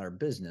 $50 million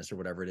business or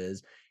whatever it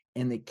is.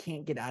 And they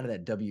can't get out of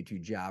that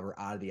W-2 job or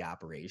out of the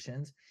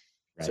operations.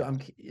 Right. So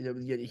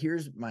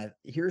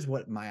here's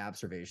what my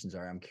observations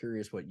are. I'm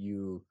curious what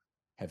you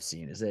have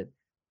seen. Is that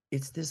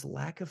it's this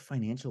lack of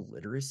financial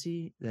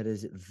literacy that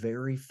is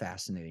very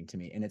fascinating to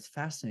me. And it's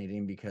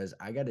fascinating because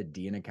I got a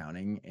D in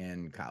accounting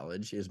in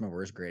college. It was my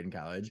worst grade in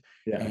college.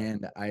 Yeah.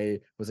 And I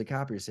was a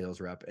copier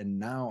sales rep. And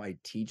now I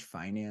teach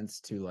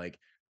finance to like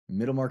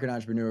middle market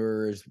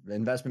entrepreneurs,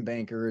 investment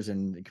bankers,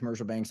 and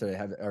commercial banks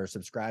that are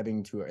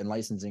subscribing to and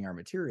licensing our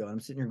material. And I'm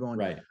sitting here going,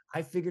 right,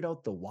 I figured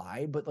out the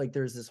why, but like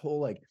there's this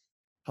whole like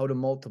how to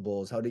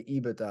multiples, how to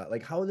EBITDA,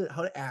 like how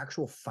to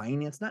actual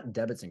finance, not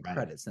debits and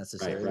credits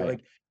necessarily. Right.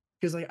 Like,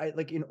 because like I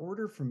like in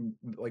order from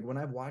like when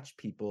I've watched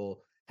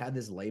people have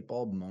this light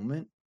bulb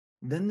moment,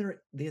 then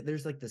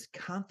there's like this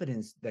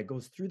confidence that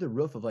goes through the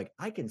roof of like,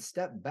 I can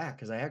step back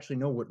because I actually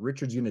know what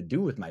Richard's going to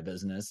do with my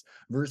business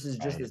versus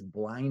just this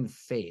blind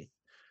faith.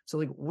 So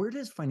like, where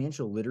does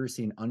financial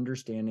literacy and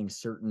understanding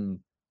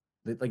certain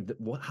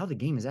how the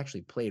game is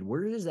actually played,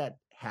 where does that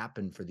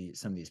happen for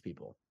some of these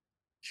people?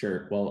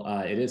 Sure. Well,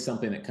 it is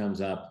something that comes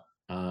up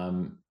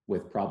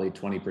with probably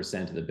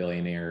 20% of the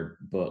billionaire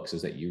books,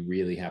 is that you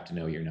really have to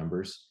know your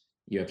numbers.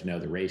 You have to know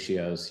the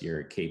ratios,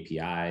 your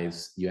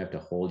KPIs. You have to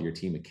hold your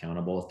team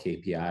accountable with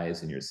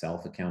KPIs and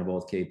yourself accountable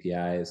with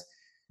KPIs.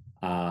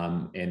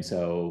 And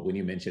so when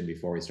you mentioned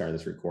before we started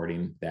this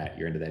recording that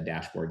you're into that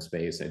dashboard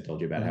space, I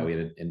told you about how we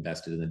had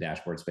invested in the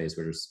dashboard space.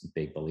 We're just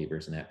big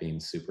believers in that being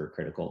super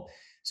critical.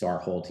 So our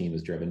whole team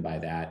is driven by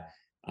that.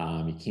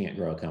 You can't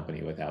grow a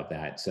company without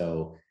that.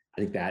 So I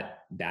think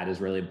that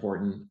is really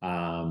important.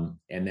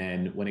 And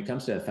then when it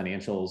comes to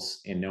financials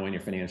and knowing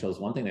your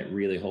financials, one thing that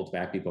really holds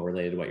back people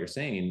related to what you're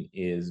saying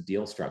is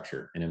deal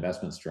structure and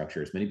investment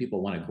structures. Many people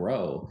want to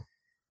grow,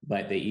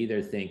 but they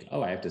either think,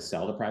 oh, I have to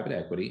sell to private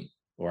equity,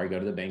 or I go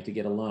to the bank to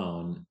get a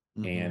loan.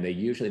 And they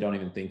usually don't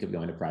even think of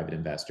going to private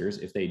investors.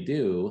 If they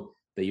do,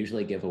 they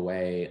usually give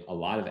away a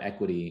lot of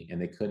equity, and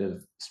they could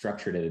have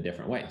structured it a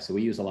different way. So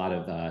we use a lot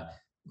of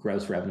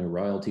gross revenue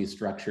royalty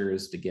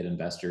structures to get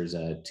investors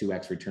a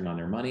 2x return on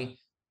their money.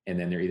 And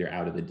then they're either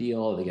out of the deal,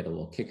 or they get a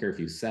little kicker if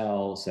you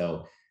sell.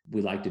 So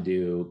we like to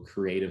do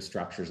creative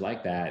structures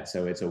like that.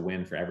 So it's a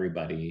win for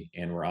everybody.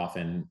 And we're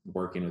often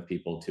working with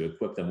people to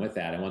equip them with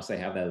that. And once they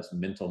have those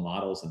mental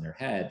models in their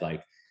head,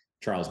 like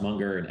Charles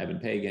Munger and Evan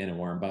Pagan and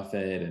Warren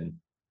Buffett and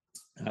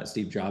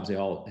Steve Jobs, they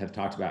all have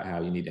talked about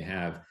how you need to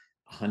have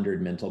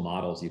 100 mental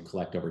models you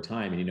collect over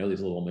time. And you know,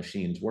 these little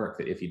machines work,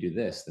 that if you do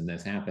this, then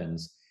this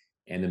happens.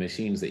 And the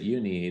machines that you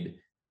need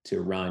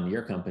to run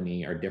your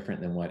company are different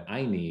than what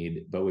I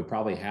need, but we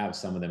probably have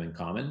some of them in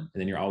common. And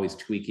then you're always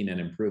tweaking and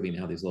improving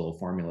how these little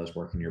formulas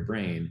work in your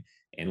brain.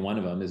 And one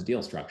of them is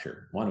deal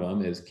structure. One of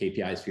them is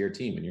KPIs for your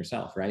team and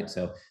yourself, right?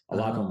 So a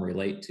lot of them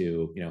relate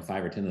to,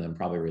 5 or 10 of them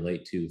probably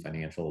relate to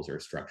financials or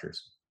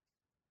structures.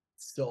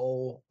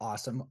 So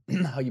awesome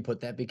how you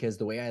put that, because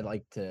the way I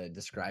like to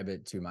describe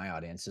it to my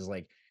audience is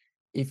like,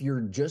 if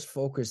you're just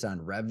focused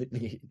on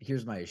revenue,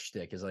 here's my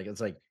shtick, is like,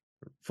 it's like,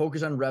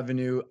 focus on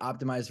revenue,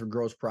 optimize for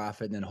gross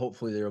profit, and then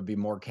hopefully there will be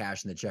more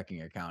cash in the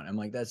checking account. I'm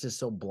like, that's just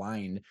so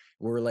blind.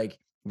 We're like,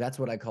 that's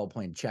what I call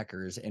playing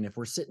checkers. And if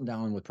we're sitting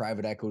down with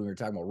private equity, we're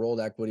talking about rolled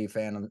equity,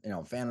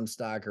 phantom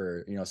stock,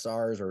 or,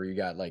 SARS, or you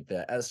got like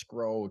the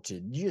escrow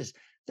to just,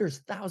 there's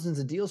thousands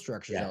of deal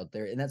structures out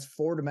there. And that's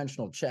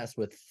 4-dimensional chess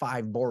with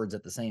 5 boards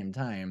at the same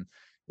time.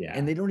 And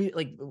Yeah. they don't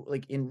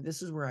even and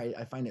this is where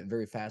I find it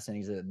very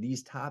fascinating is that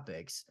these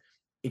topics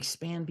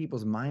expand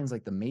people's minds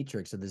like the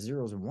matrix of the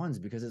zeros and ones,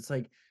 because it's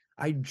like,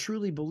 I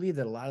truly believe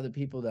that a lot of the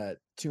people that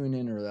tune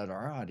in or that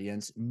are our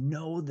audience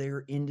know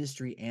their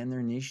industry and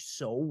their niche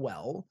so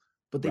well,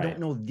 but they don't Right.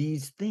 know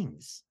these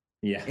things.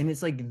 Yeah. And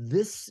it's like,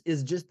 this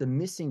is just the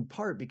missing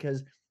part,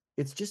 because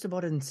it's just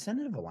about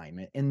incentive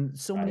alignment. And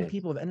so many Right.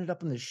 people have ended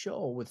up in the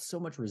show with so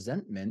much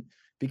resentment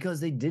because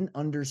they didn't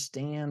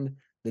understand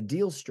the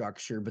deal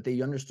structure, but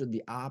they understood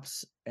the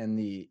ops and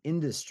the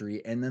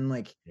industry. And then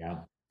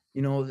Yeah.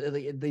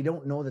 they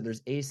don't know that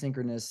there's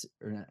asynchronous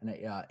or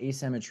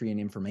asymmetry in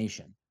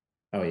information.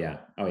 Oh yeah.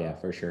 Oh yeah,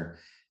 for sure.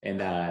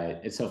 And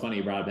it's so funny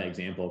you brought up that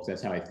example because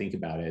that's how I think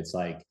about it. It's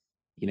like,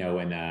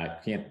 when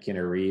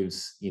Keanu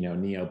Reeves,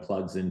 Neo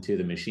plugs into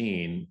the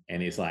machine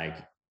and he's like,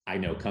 I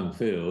know Kung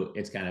Fu.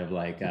 It's kind of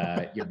like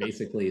you're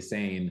basically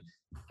saying,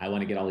 I want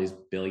to get all these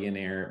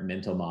billionaire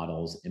mental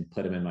models and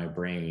put them in my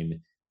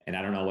brain. And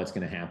I don't know what's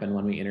going to happen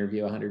when we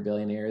interview 100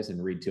 billionaires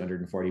and read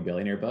 240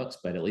 billionaire books,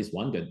 but at least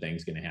one good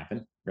thing's going to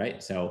happen.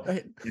 Right. So,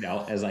 Right.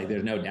 as like,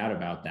 there's no doubt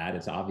about that.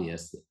 It's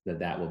obvious that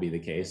that will be the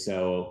case.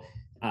 So,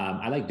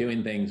 I like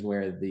doing things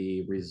where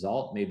the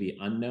result may be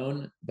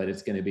unknown, but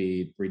it's going to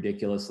be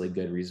ridiculously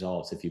good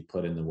results if you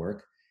put in the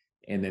work.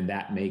 And then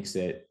that makes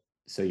it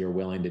so you're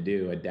willing to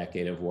do a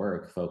decade of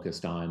work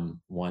focused on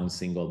one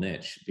single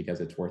niche because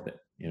it's worth it.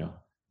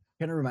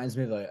 Kind of reminds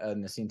me of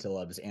Nassim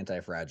Taleb's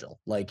Anti-Fragile.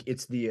 Like,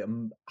 it's the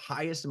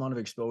highest amount of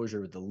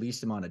exposure with the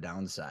least amount of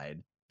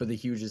downside, but the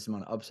hugest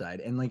amount of upside.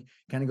 And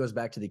kind of goes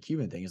back to the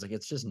Cuban thing. It's like,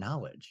 it's just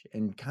knowledge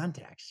and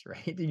context,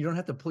 right? You don't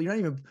have to play.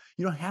 You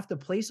don't have to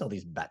place all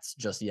these bets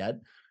just yet,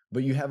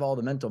 but you have all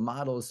the mental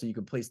models so you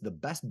can place the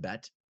best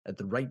bet at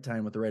the right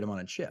time with the right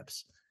amount of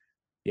chips.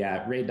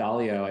 Yeah, Ray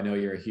Dalio, I know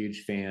you're a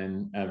huge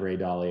fan of Ray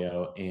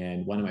Dalio.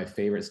 And one of my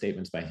favorite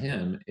statements by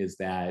him is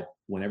that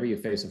whenever you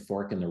face a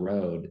fork in the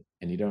road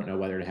and you don't know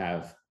whether to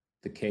have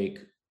the cake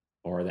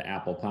or the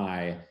apple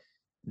pie,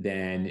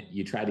 then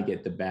you try to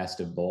get the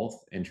best of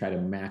both and try to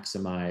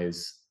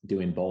maximize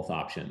doing both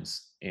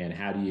options. And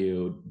how do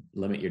you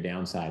limit your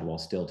downside while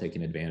still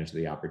taking advantage of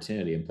the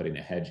opportunity and putting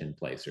a hedge in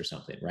place or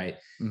something, right?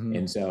 Mm-hmm.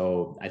 And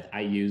so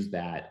I use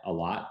that a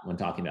lot when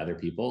talking to other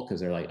people because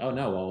they're like, oh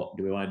no, well,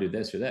 do we want to do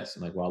this or this?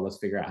 I'm like, well, let's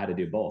figure out how to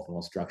do both and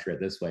we'll structure it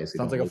this way. So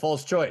Sounds like a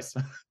false choice.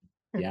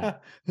 Yeah.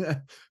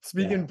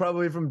 Speaking Yeah.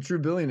 probably from true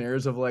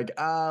billionaires of let's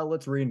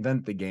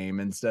reinvent the game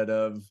instead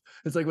of,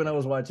 it's like when I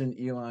was watching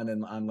Elon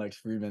and on Lex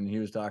Friedman, he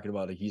was talking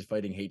about he's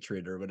fighting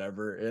hatred or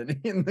whatever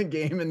in the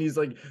game. And he's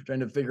like trying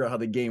to figure out how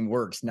the game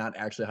works, not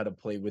actually how to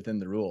play within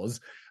the rules.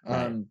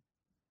 Right.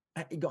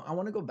 I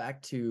want to go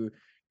back to,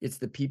 it's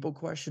the people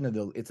question of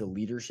it's a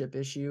leadership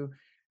issue.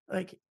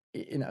 Like,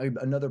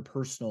 another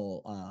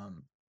personal,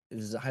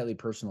 this is highly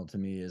personal to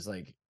me, is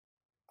like,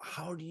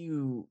 how do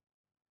you,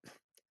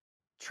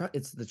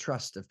 it's the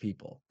trust of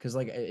people, because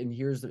and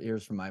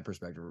here's from my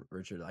perspective,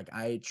 Richard. Like,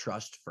 I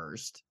trust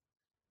first,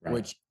 Right.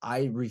 which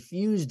I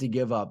refuse to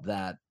give up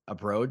that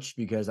approach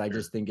because I Sure.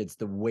 just think it's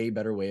the way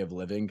better way of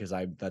living, because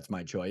that's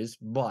my choice.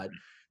 But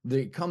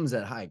it comes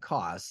at high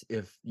cost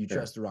if you Sure.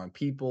 trust the wrong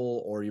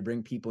people or you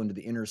bring people into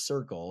the inner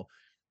circle.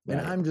 And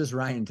Right. I'm just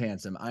Ryan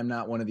Tansom. I'm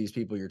not one of these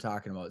people you're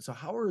talking about. So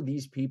how are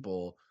these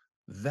people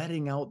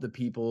vetting out the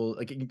people?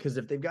 Like, because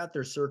if they've got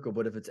their circle,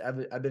 but if it's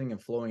ebbing and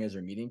flowing as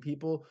they're meeting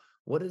people,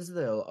 what is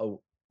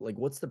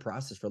what's the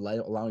process for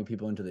allowing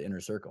people into the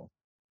inner circle?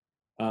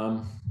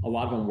 A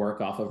lot of them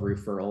work off of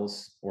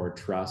referrals or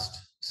trust.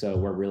 So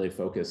we're really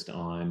focused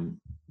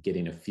on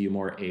getting a few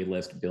more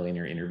A-list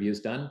billionaire interviews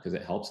done because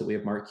it helps that we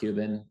have Mark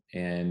Cuban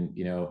and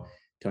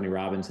Tony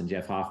Robbins and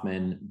Jeff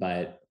Hoffman,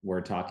 but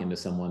we're talking to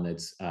someone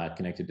that's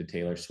connected to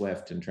Taylor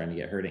Swift and trying to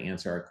get her to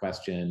answer our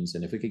questions.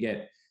 And if we could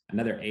get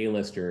another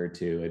A-lister or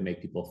two, it'd make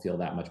people feel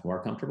that much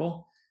more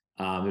comfortable.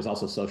 There's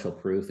also social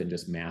proof and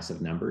just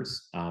massive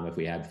numbers. If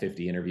we had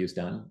 50 interviews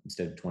done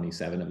instead of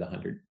 27 of the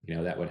 100,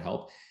 that would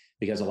help,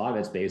 because a lot of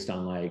it's based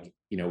on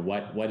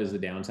what is the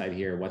downside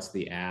here? What's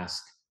the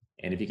ask?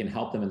 And if you can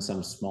help them in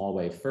some small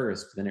way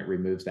first, then it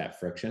removes that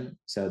friction.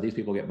 So these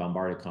people get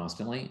bombarded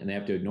constantly and they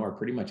have to ignore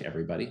pretty much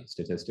everybody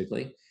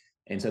statistically.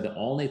 And so the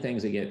only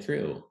things they get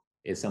through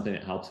is something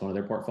that helps one of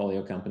their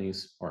portfolio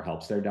companies or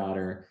helps their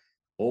daughter,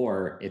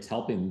 or it's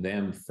helping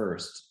them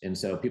first. And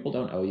so people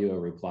don't owe you a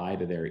reply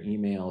to their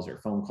emails or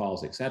phone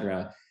calls, et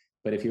cetera.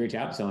 But if you reach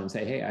out to someone and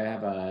say, hey, I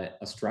have a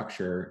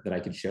structure that I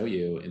could show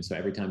you. And so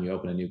every time you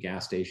open a new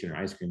gas station or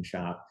ice cream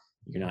shop,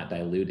 you're not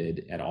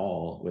diluted at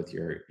all with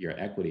your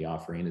equity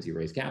offering as you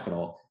raise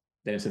capital,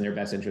 then it's in their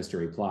best interest to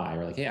reply.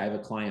 Or like, hey, I have a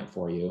client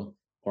for you,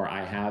 or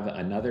I have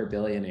another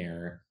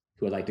billionaire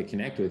who would like to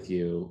connect with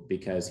you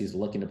because he's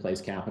looking to place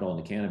capital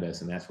into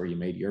cannabis and that's where you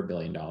made your $1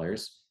 billion.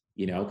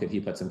 Could he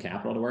put some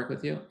capital to work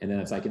with you? And then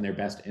it's like in their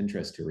best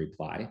interest to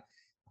reply.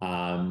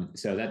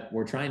 So that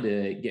we're trying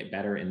to get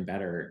better and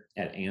better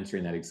at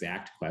answering that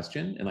exact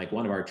question. And like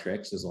one of our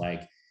tricks is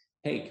like,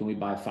 hey, can we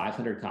buy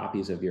 500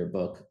 copies of your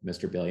book,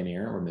 Mr.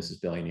 Billionaire or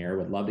Mrs. Billionaire?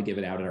 Would love to give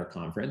it out at our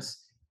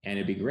conference. And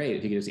it'd be great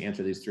if you could just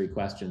answer these 3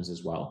 questions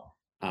as well.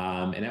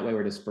 And that way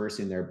we're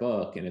dispersing their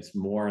book and it's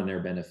more in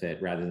their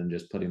benefit rather than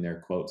just putting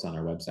their quotes on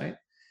our website.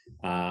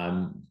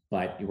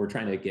 But we're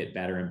trying to get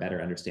better and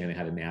better understanding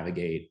how to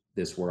navigate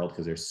this world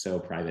because they're so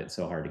private,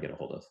 so hard to get a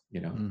hold of,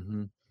 you know?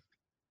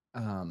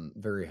 Mm-hmm.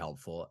 Very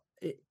helpful.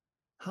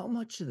 How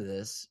much of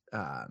this,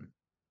 I'm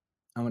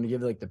going to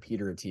give like the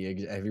Peter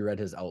Attia. Have you read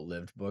his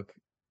Outlived book?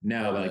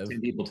 No, but like Outlive.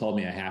 10 people told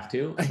me I have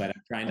to, but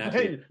I'm trying not to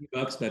read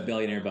books, but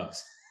billionaire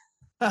books.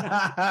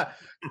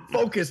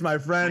 Focus, my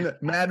friend.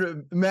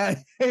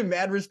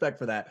 Mad respect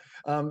for that.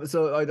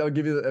 So I'll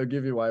give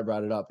you why I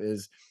brought it up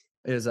is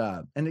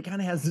and it kind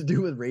of has to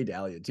do with Ray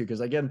Dalio too,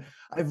 because again,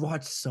 I've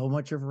watched so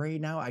much of Ray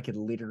now. I could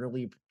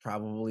literally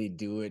probably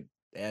do it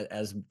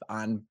as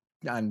on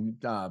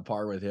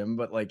par with him.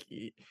 But like,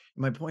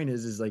 my point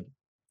is like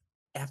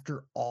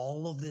after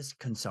all of this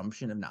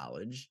consumption of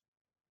knowledge,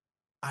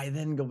 I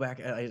then go back.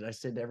 I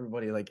said to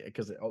everybody, like,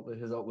 because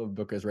his Outlive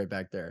book is right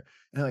back there,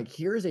 and like,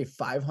 here's a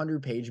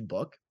 500-page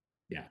book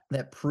Yeah.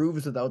 that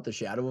proves without the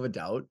shadow of a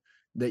doubt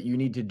that you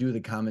need to do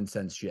the common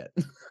sense shit.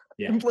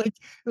 Yeah.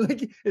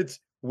 like it's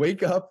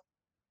wake up,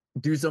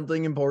 do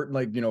something important,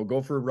 like,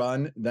 go for a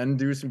run, then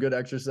do some good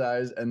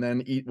exercise, and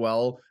then eat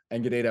well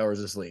and get 8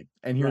 hours of sleep.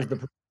 And here's the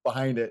proof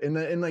behind it.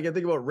 And like I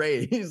think about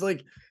Ray, he's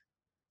like,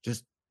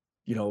 just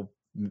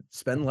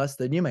spend less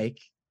than you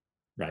make,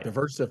 Right.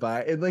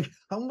 diversify, and like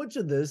how much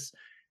of this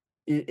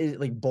it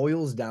like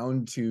boils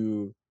down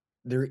to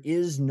there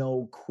is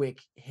no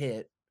quick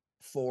hit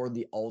for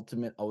the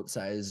ultimate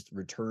outsized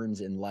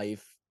returns in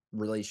life,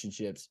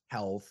 relationships,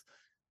 health.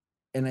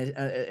 And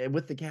I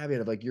with the caveat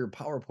of like your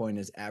PowerPoint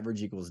is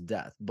average equals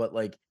death, but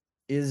like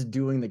is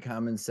doing the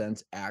common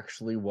sense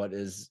actually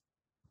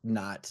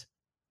not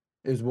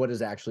what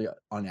is actually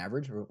on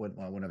average, or what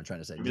I'm trying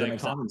to say? I Does mean, that like make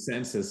sense? common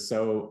sense is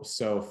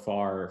so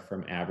far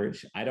from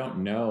average. I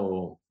don't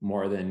know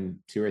more than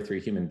 2 or 3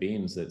 human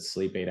beings that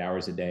sleep 8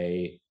 hours a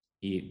day,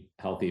 eat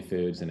healthy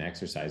foods, and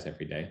exercise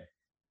every day.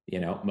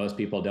 Most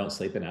people don't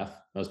sleep enough.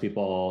 Most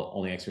people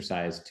only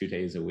exercise 2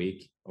 days a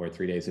week or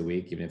 3 days a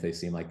week, even if they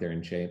seem like they're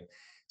in shape.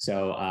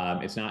 So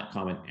it's not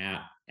common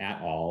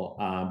at all.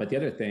 But the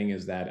other thing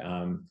is that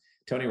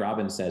Tony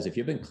Robbins says if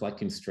you've been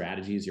collecting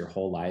strategies your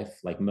whole life,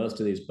 like most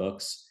of these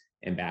books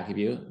in back of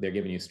you, they're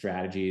giving you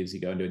strategies.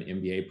 You go into an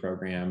MBA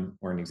program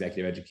or an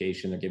executive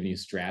education, they're giving you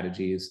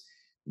strategies.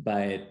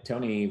 But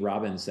Tony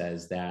Robbins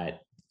says that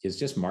it's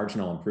just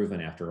marginal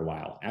improvement after a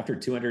while. After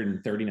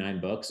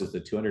 239 books, is the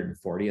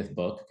 240th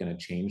book going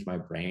to change my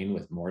brain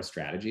with more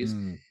strategies?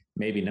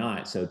 Maybe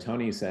not. So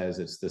Tony says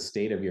it's the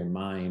state of your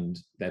mind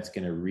that's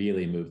going to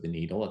really move the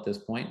needle at this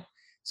point.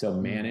 So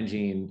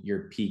managing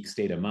your peak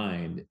state of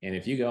mind. And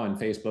if you go on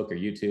Facebook or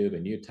YouTube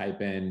and you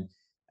type in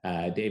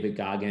David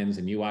Goggins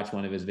and you watch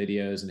one of his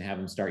videos and have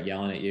him start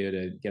yelling at you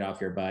to get off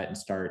your butt and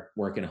start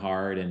working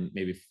hard and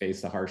maybe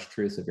face the harsh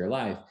truths of your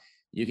life,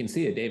 you can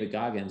see that David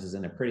Goggins is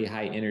in a pretty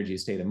high energy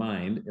state of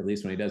mind, at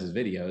least when he does his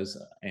videos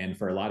and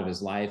for a lot of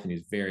his life. And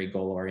he's very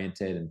goal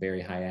oriented and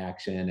very high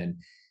action.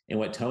 And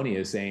what Tony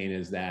is saying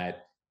is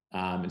that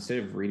instead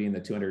of reading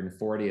the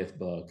 240th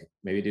book,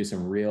 maybe do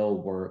some real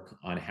work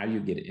on how you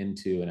get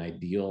into an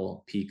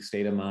ideal peak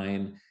state of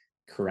mind,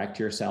 correct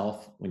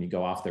yourself when you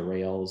go off the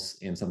rails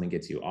and something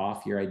gets you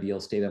off your ideal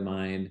state of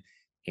mind.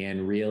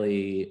 And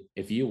really,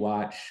 if you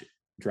watch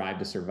Drive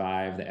to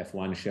Survive, the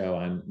F1 show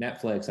on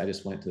Netflix, I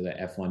just went to the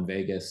F1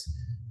 Vegas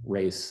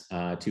race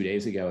 2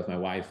 days ago with my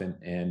wife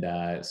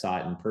and saw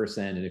it in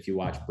person. And if you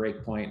watch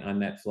Breakpoint on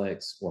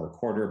Netflix or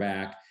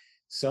Quarterback,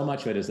 so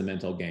much of it is a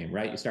mental game,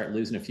 right? You start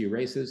losing a few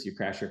races, you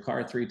crash your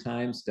car 3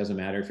 times, doesn't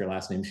matter if your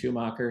last name's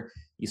Schumacher,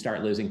 you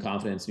start losing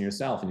confidence in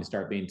yourself and you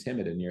start being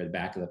timid and you're at the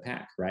back of the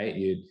pack, right?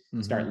 You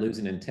start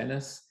losing in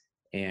tennis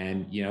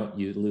and,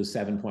 you lose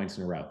 7 points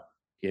in a row,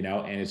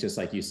 and it's just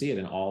like you see it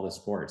in all the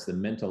sports. The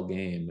mental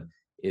game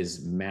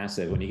is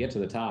massive. When you get to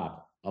the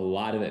top, a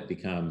lot of it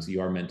becomes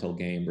your mental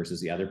game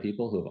versus the other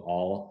people who have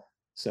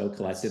also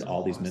collected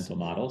all these mental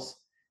models.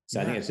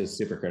 So I think it's just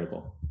super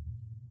critical.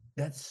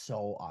 That's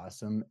so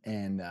awesome.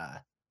 And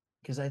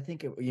because I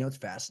think it's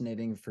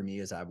fascinating for me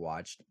as I've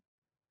watched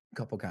a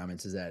couple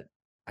comments is that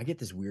I get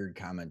this weird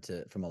comment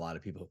from a lot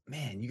of people,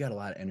 man, you got a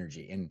lot of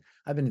energy. And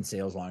I've been in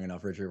sales long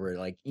enough, Richard, where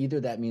like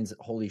either that means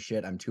holy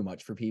shit, I'm too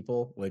much for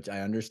people, which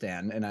I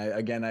understand. And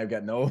I've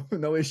got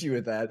no issue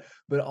with that.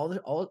 But all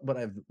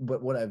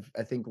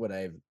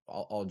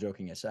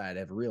joking aside,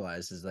 I've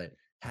realized is that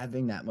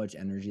having that much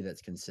energy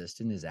that's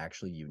consistent is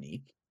actually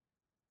unique.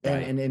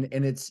 Right. And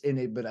it's in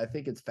it, but I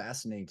think it's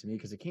fascinating to me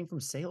because it came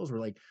from sales. Where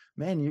like,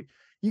 man,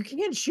 you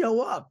can't show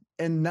up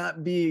and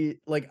not be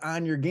like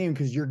on your game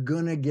because you're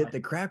gonna get the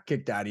crap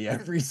kicked out of you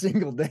every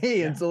single day.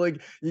 Yeah. And so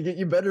like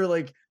you better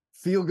like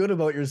feel good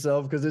about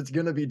yourself because it's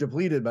gonna be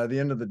depleted by the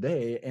end of the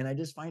day. And I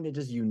just find it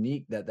just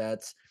unique that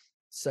that's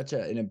such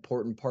an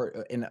important part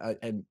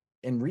and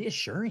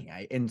reassuring.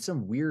 In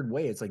some weird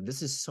way, it's like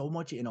this is so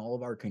much in all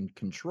of our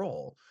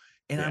control.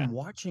 And Yeah. I'm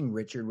watching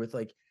Richard with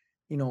like,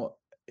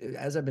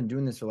 as I've been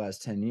doing this for the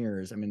last 10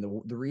 years, I mean,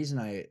 the reason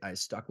I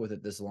stuck with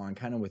it this long,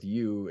 kind of with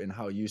you and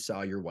how you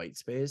saw your white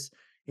space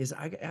is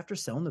after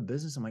selling the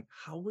business, I'm like,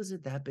 how was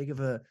it that big of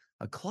a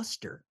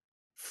cluster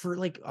for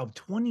like a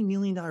 $20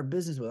 million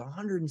business with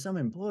 100 and some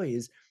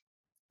employees?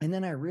 And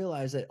then I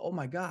realized that, oh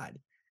my God,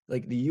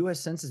 like the US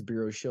Census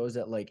Bureau shows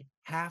that like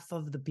half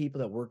of the people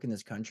that work in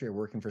this country are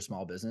working for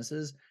small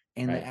businesses.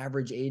 And the Right.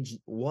 average age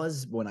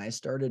was, when I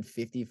started,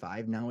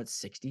 55. Now it's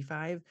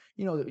 65.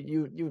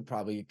 You would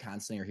probably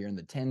constantly are hearing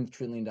the $10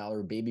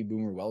 trillion baby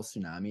boomer wealth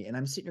tsunami. And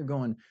I'm sitting here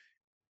going,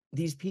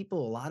 these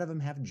people, a lot of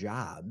them have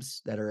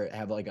jobs that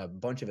have like a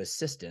bunch of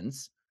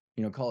assistants,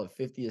 call it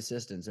 50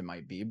 assistants, it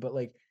might be, but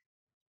like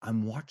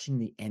I'm watching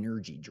the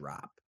energy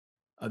drop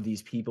of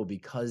these people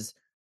because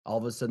all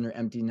of a sudden they're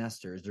empty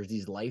nesters. There's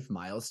these life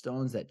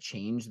milestones that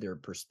change their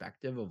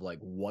perspective of like,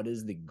 what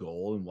is the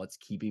goal and what's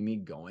keeping me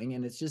going?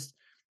 And it's just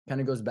kind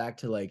of goes back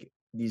to like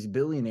these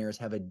billionaires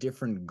have a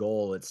different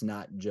goal. It's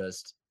not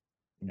just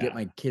get Yeah.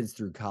 my kids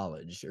through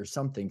college or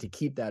something to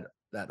keep that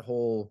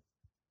whole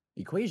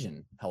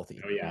equation healthy.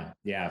 Oh yeah,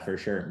 yeah, for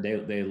sure.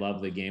 They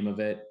love the game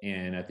of it,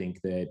 and I think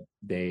that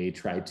they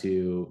try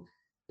to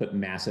put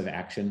massive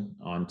action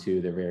onto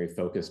their very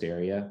focused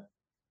area.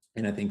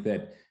 And I think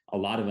that a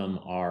lot of them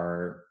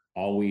are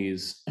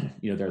always,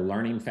 they're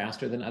learning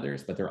faster than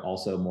others, but they're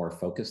also more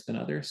focused than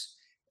others.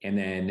 And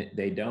then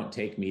they don't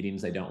take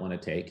meetings they don't want to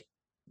take.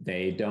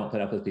 They don't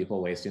put up with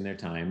people wasting their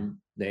time.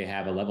 They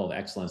have a level of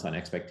excellence on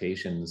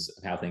expectations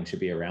of how things should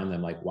be around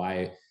them. Like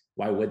why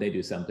would they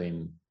do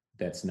something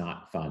that's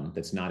not fun,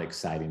 that's not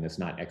exciting, that's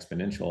not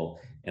exponential?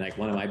 And like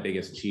one of my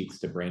biggest cheats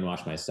to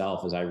brainwash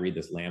myself is I read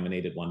this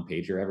laminated one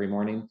pager every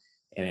morning,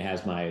 and it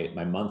has my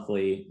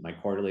monthly, my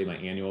quarterly, my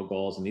annual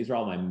goals, and these are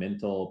all my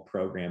mental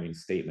programming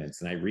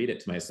statements. And I read it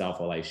to myself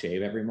while I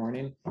shave every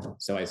morning.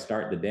 So I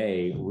start the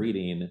day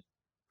reading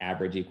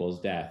average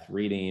equals death,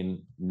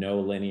 reading no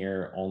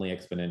linear, only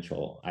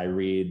exponential. I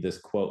read this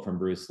quote from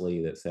Bruce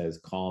Lee that says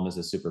calm is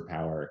a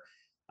superpower.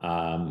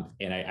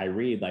 And I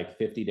read like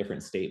 50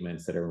 different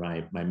statements that are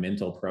my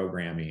mental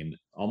programming,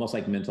 almost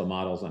like mental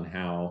models on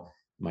how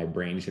my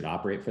brain should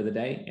operate for the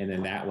day. And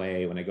then that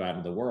way, when I go out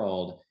into the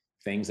world,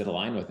 things that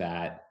align with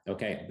that,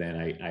 okay, then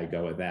I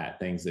go with that.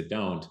 Things that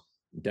don't,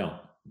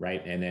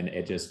 right? And then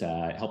it just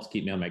helps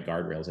keep me on my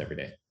guardrails every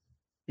day.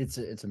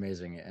 It's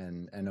amazing,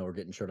 and I know we're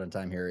getting short on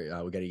time here.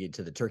 We got to get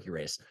to the turkey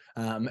race.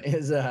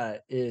 It's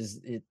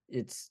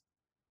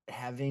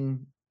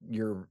having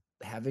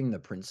having the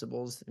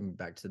principles, and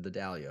back to the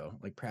Dalio,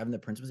 like having the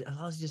principles, it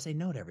allows you to say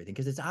no to everything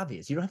because it's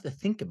obvious. You don't have to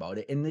think about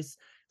it. And this,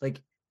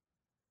 like,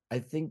 I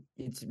think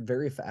it's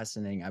very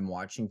fascinating. I'm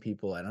watching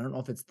people, and I don't know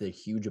if it's the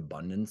huge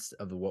abundance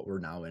of what we're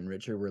now in,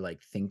 Richard, where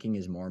like thinking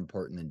is more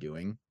important than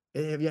doing.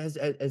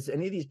 Has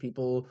any of these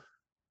people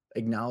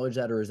acknowledge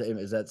that, or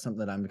is that something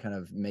that I'm kind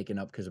of making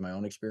up because of my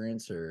own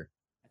experience? Or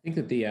I think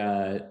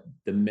that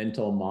the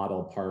mental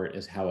model part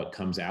is how it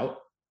comes out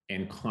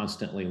and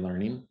constantly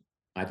learning.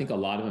 I think a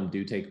lot of them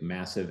do take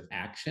massive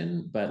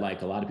action, but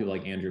like a lot of people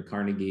like Andrew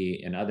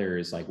Carnegie and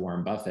others like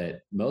Warren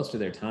Buffett, most of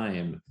their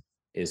time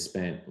is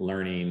spent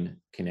learning,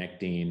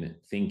 connecting,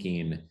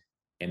 thinking,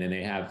 and then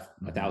they have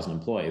 1,000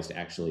 employees to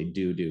actually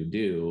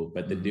do.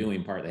 But the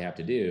doing part they have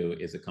to do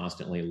is the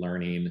constantly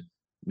learning,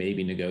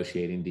 maybe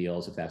negotiating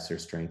deals if that's their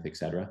strength, et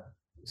cetera.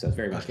 So it's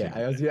very much okay.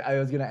 I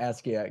was gonna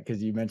ask you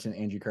because you mentioned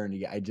Andrew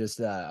Carnegie. I just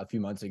a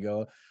few months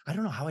ago, I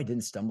don't know how I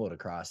didn't stumble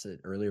across it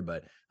earlier,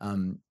 but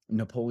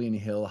Napoleon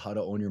Hill, How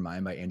to Own Your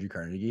Mind by Andrew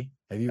Carnegie.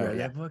 Have you read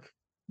that book?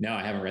 No,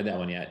 I haven't read that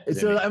one yet.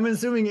 So I'm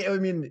assuming, I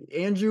mean,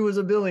 Andrew was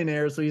a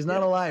billionaire, so he's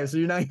not alive. So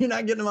you're not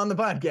getting him on the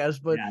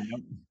podcast, but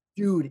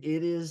dude,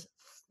 it is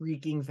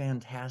freaking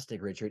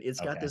fantastic, Richard.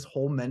 It's got this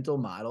whole mental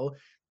model.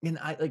 And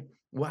I like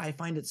why I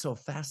find it so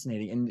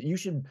fascinating. And you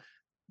should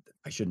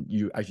I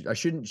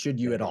shouldn't should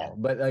you at all,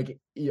 but like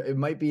it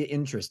might be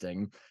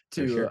interesting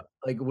to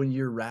like when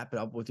you're wrapping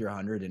up with your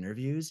 100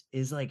 interviews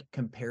is like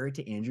compare it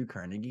to Andrew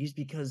Carnegie's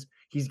because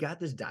he's got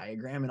this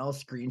diagram, and I'll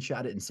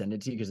screenshot it and send it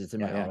to you because it's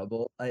in my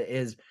Audible.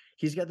 Is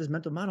he's got this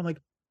mental model. I'm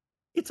like,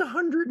 it's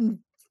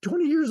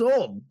 120 years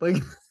old. Like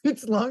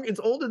it's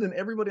older than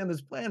everybody on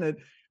this planet.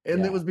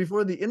 And it was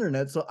before the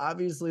internet. So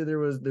obviously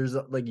there's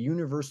like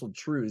universal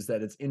truths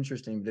that it's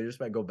interesting. They just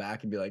might go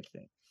back and be like,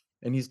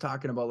 and he's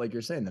talking about, like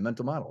you're saying, the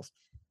mental models.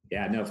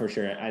 Yeah, no, for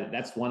sure.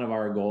 That's one of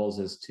our goals,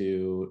 is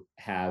to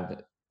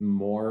have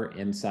more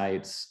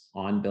insights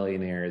on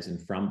billionaires and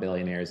from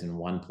billionaires in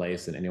one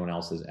place than anyone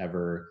else has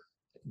ever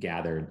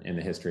gathered in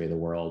the history of the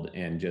world,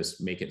 and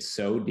just make it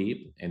so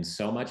deep and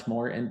so much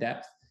more in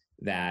depth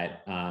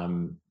that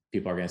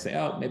people are going to say,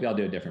 oh, maybe I'll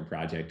do a different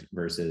project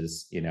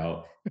versus,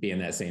 be in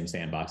that same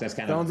sandbox. That's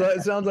kind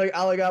of sounds like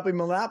oligopoly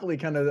monopoly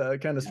kind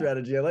of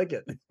strategy. I like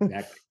it.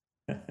 Exactly.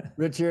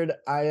 Richard,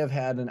 I have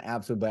had an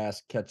absolute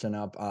blast catching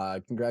up.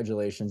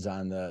 Congratulations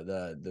on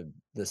the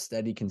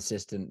steady,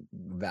 consistent,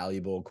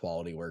 valuable,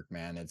 quality work,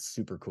 man. It's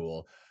super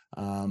cool.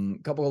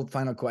 Couple of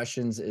final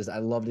questions is I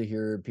love to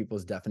hear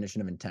people's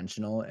definition of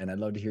intentional, and I'd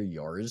love to hear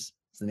yours.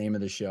 It's the name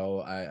of the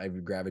show.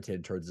 I've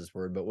gravitated towards this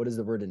word, but what does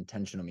the word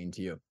intentional mean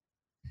to you?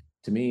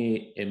 To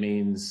me, it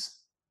means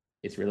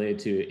It's related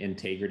to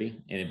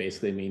integrity, and it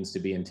basically means to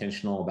be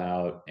intentional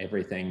about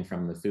everything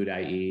from the food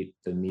I eat,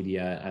 the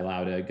media I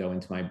allow to go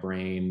into my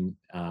brain,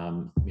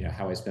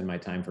 how I spend my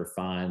time for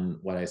fun,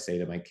 what I say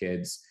to my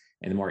kids,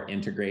 and the more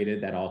integrated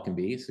that all can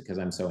be, because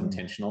I'm so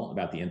intentional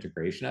about the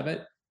integration of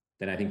it,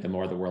 then I think the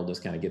more the world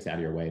just kind of gets out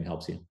of your way and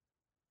helps you.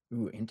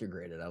 Ooh,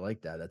 integrated. I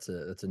like that. That's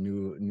a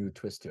new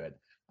twist to it.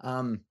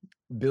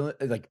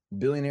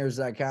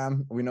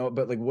 Billionaires.com. We know,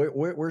 but like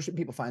where should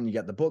people find you?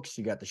 Got the books,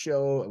 you got the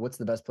show. What's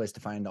the best place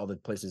to find all the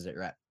places that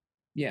you're at?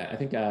 Yeah, I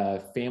think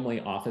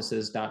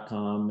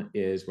familyoffices.com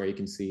is where you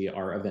can see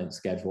our event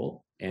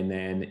schedule. And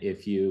then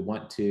if you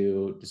want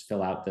to just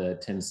fill out the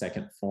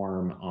 10-second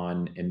form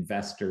on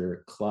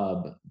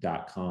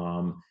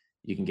investorclub.com,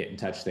 you can get in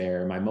touch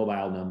there. My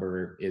mobile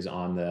number is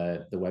on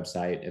the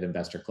website at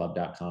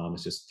investorclub.com.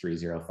 It's just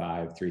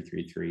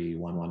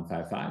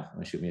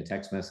 305-333-1155. Shoot me a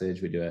text message.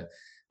 We do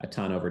a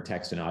ton over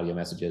text and audio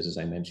messages, as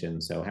I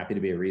mentioned. So happy to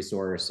be a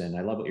resource. And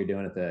I love what you're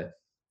doing at the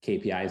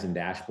KPIs and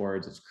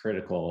dashboards. It's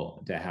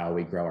critical to how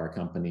we grow our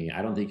company.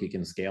 I don't think you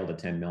can scale to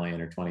 10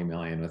 million or 20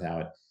 million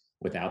without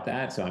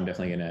that. So I'm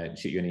definitely going to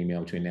shoot you an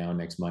email between now and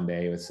next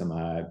Monday with some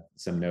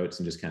notes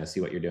and just kind of see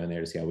what you're doing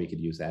there to see how we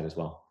could use that as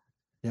well.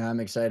 Yeah,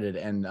 I'm excited.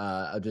 And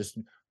just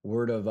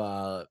word of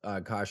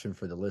caution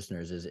for the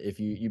listeners is if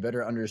you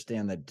better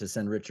understand that to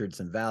send Richard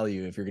some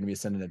value if you're going to be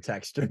sending a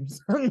text or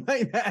something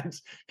like that,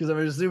 because I'm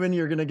assuming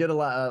you're going to get a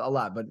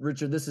lot. But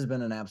Richard, this has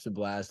been an absolute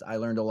blast. I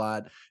learned a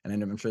lot, and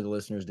I'm sure the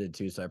listeners did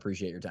too. So I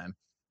appreciate your time.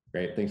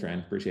 Great. Thanks,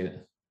 Ryan. Appreciate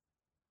it.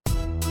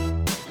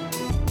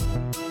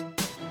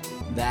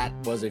 That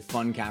was a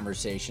fun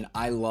conversation.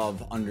 I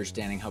love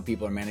understanding how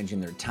people are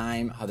managing their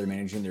time, how they're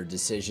managing their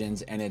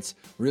decisions, and it's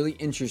really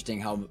interesting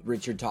how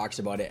Richard talks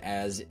about it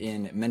as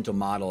in mental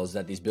models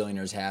that these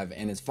billionaires have,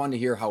 and it's fun to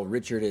hear how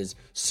Richard is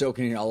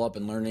soaking it all up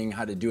and learning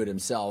how to do it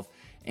himself.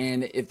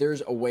 And if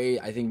there's a way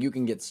I think you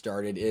can get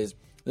started is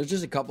there's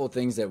just a couple of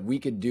things that we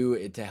could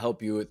do to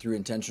help you through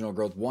intentional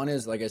growth. One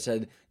is, like I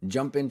said,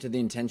 jump into the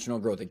Intentional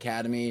Growth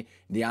Academy,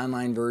 the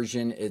online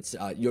version. It's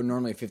you're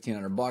normally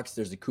 $1,500.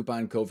 There's a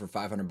coupon code for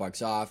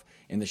 $500 off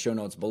in the show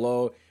notes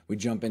below. We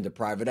jump into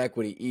private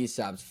equity,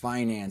 ESOPs,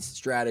 finance,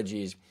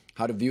 strategies,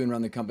 how to view and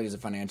run the company as a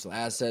financial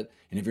asset.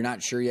 And if you're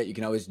not sure yet, you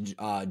can always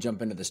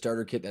jump into the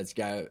starter kit that's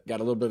got a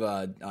little bit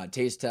of a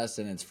taste test,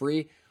 and it's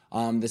free.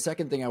 The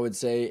second thing I would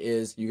say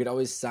is you could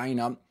always sign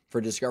up for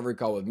a discovery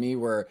call with me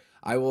where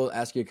I will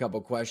ask you a couple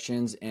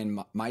questions, and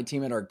my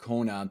team at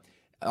Arcona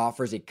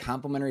offers a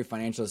complimentary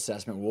financial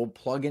assessment. We'll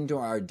plug into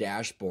our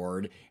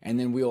dashboard, and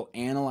then we'll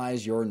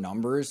analyze your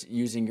numbers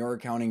using your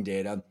accounting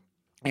data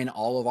and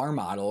all of our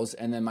models.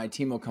 And then my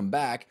team will come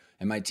back,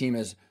 and my team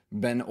has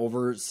been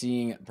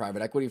overseeing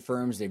private equity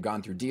firms. They've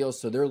gone through deals.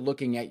 So they're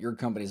looking at your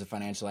company as a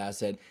financial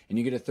asset, and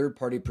you get a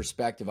third-party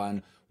perspective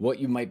on what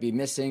you might be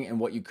missing and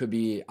what you could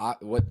be,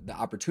 what the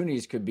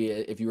opportunities could be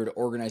if you were to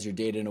organize your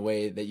data in a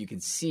way that you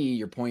could see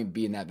your point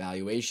be in that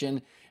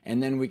valuation.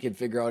 And then we could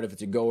figure out if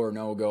it's a go or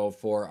no go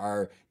for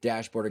our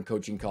dashboard and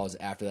coaching calls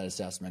after that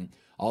assessment.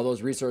 All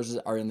those resources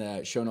are in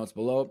the show notes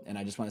below. And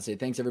I just want to say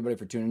thanks everybody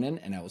for tuning in,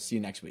 and I will see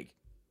you next week.